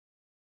World.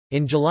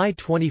 In July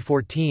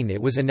 2014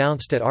 it was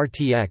announced at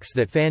RTX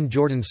that fan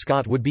Jordan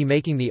Scott would be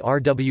making the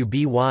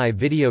RWBY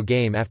video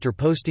game after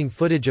posting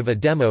footage of a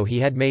demo he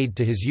had made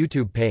to his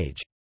YouTube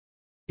page.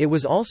 It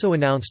was also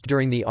announced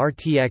during the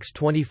RTX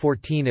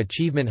 2014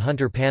 Achievement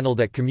Hunter panel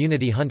that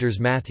community hunters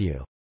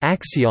Matthew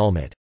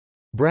Axialmat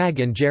Bragg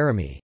and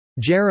Jeremy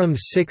Jerem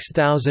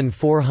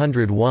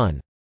 6401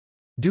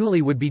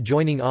 Dooley would be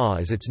joining AW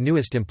as its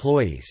newest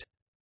employees.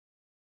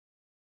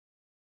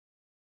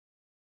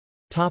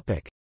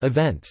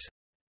 Events.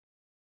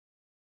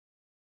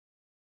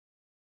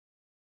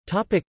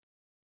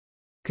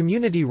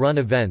 Community-run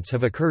events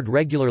have occurred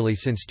regularly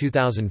since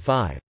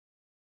 2005.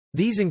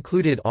 These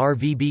included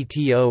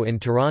RVBTO in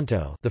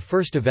Toronto, the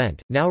first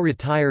event, now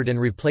retired and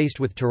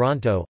replaced with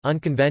Toronto,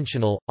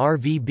 Unconventional,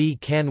 RVB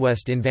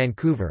CanWest in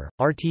Vancouver,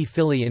 RT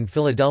Philly in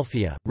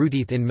Philadelphia,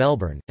 Rooteeth in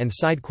Melbourne, and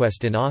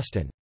SideQuest in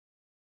Austin.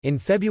 In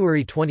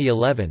February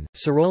 2011,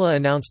 Sorolla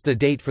announced the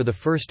date for the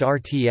first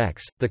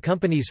RTX, the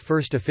company's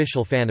first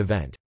official fan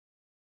event.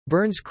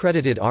 Burns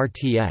credited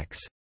RTX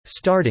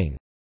starting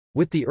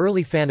with the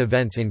early fan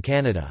events in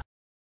Canada.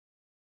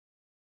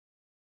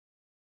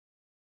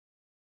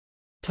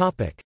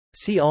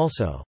 See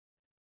also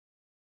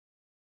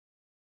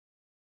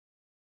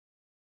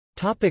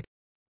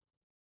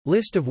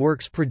List of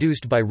works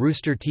produced by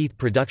Rooster Teeth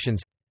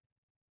Productions.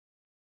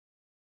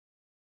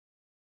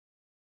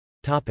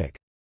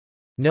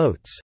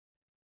 Notes.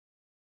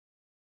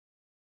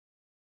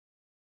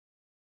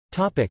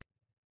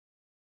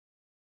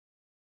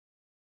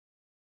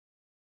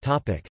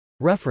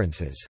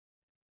 References.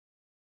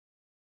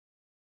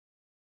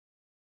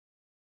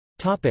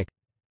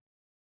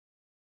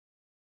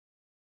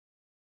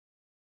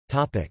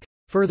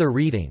 Further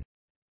reading.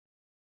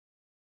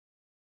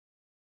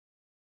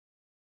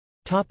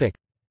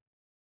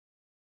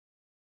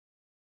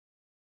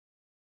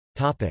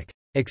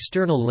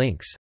 External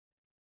links.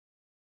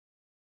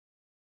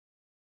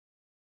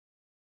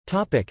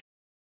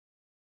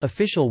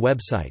 Official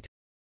website.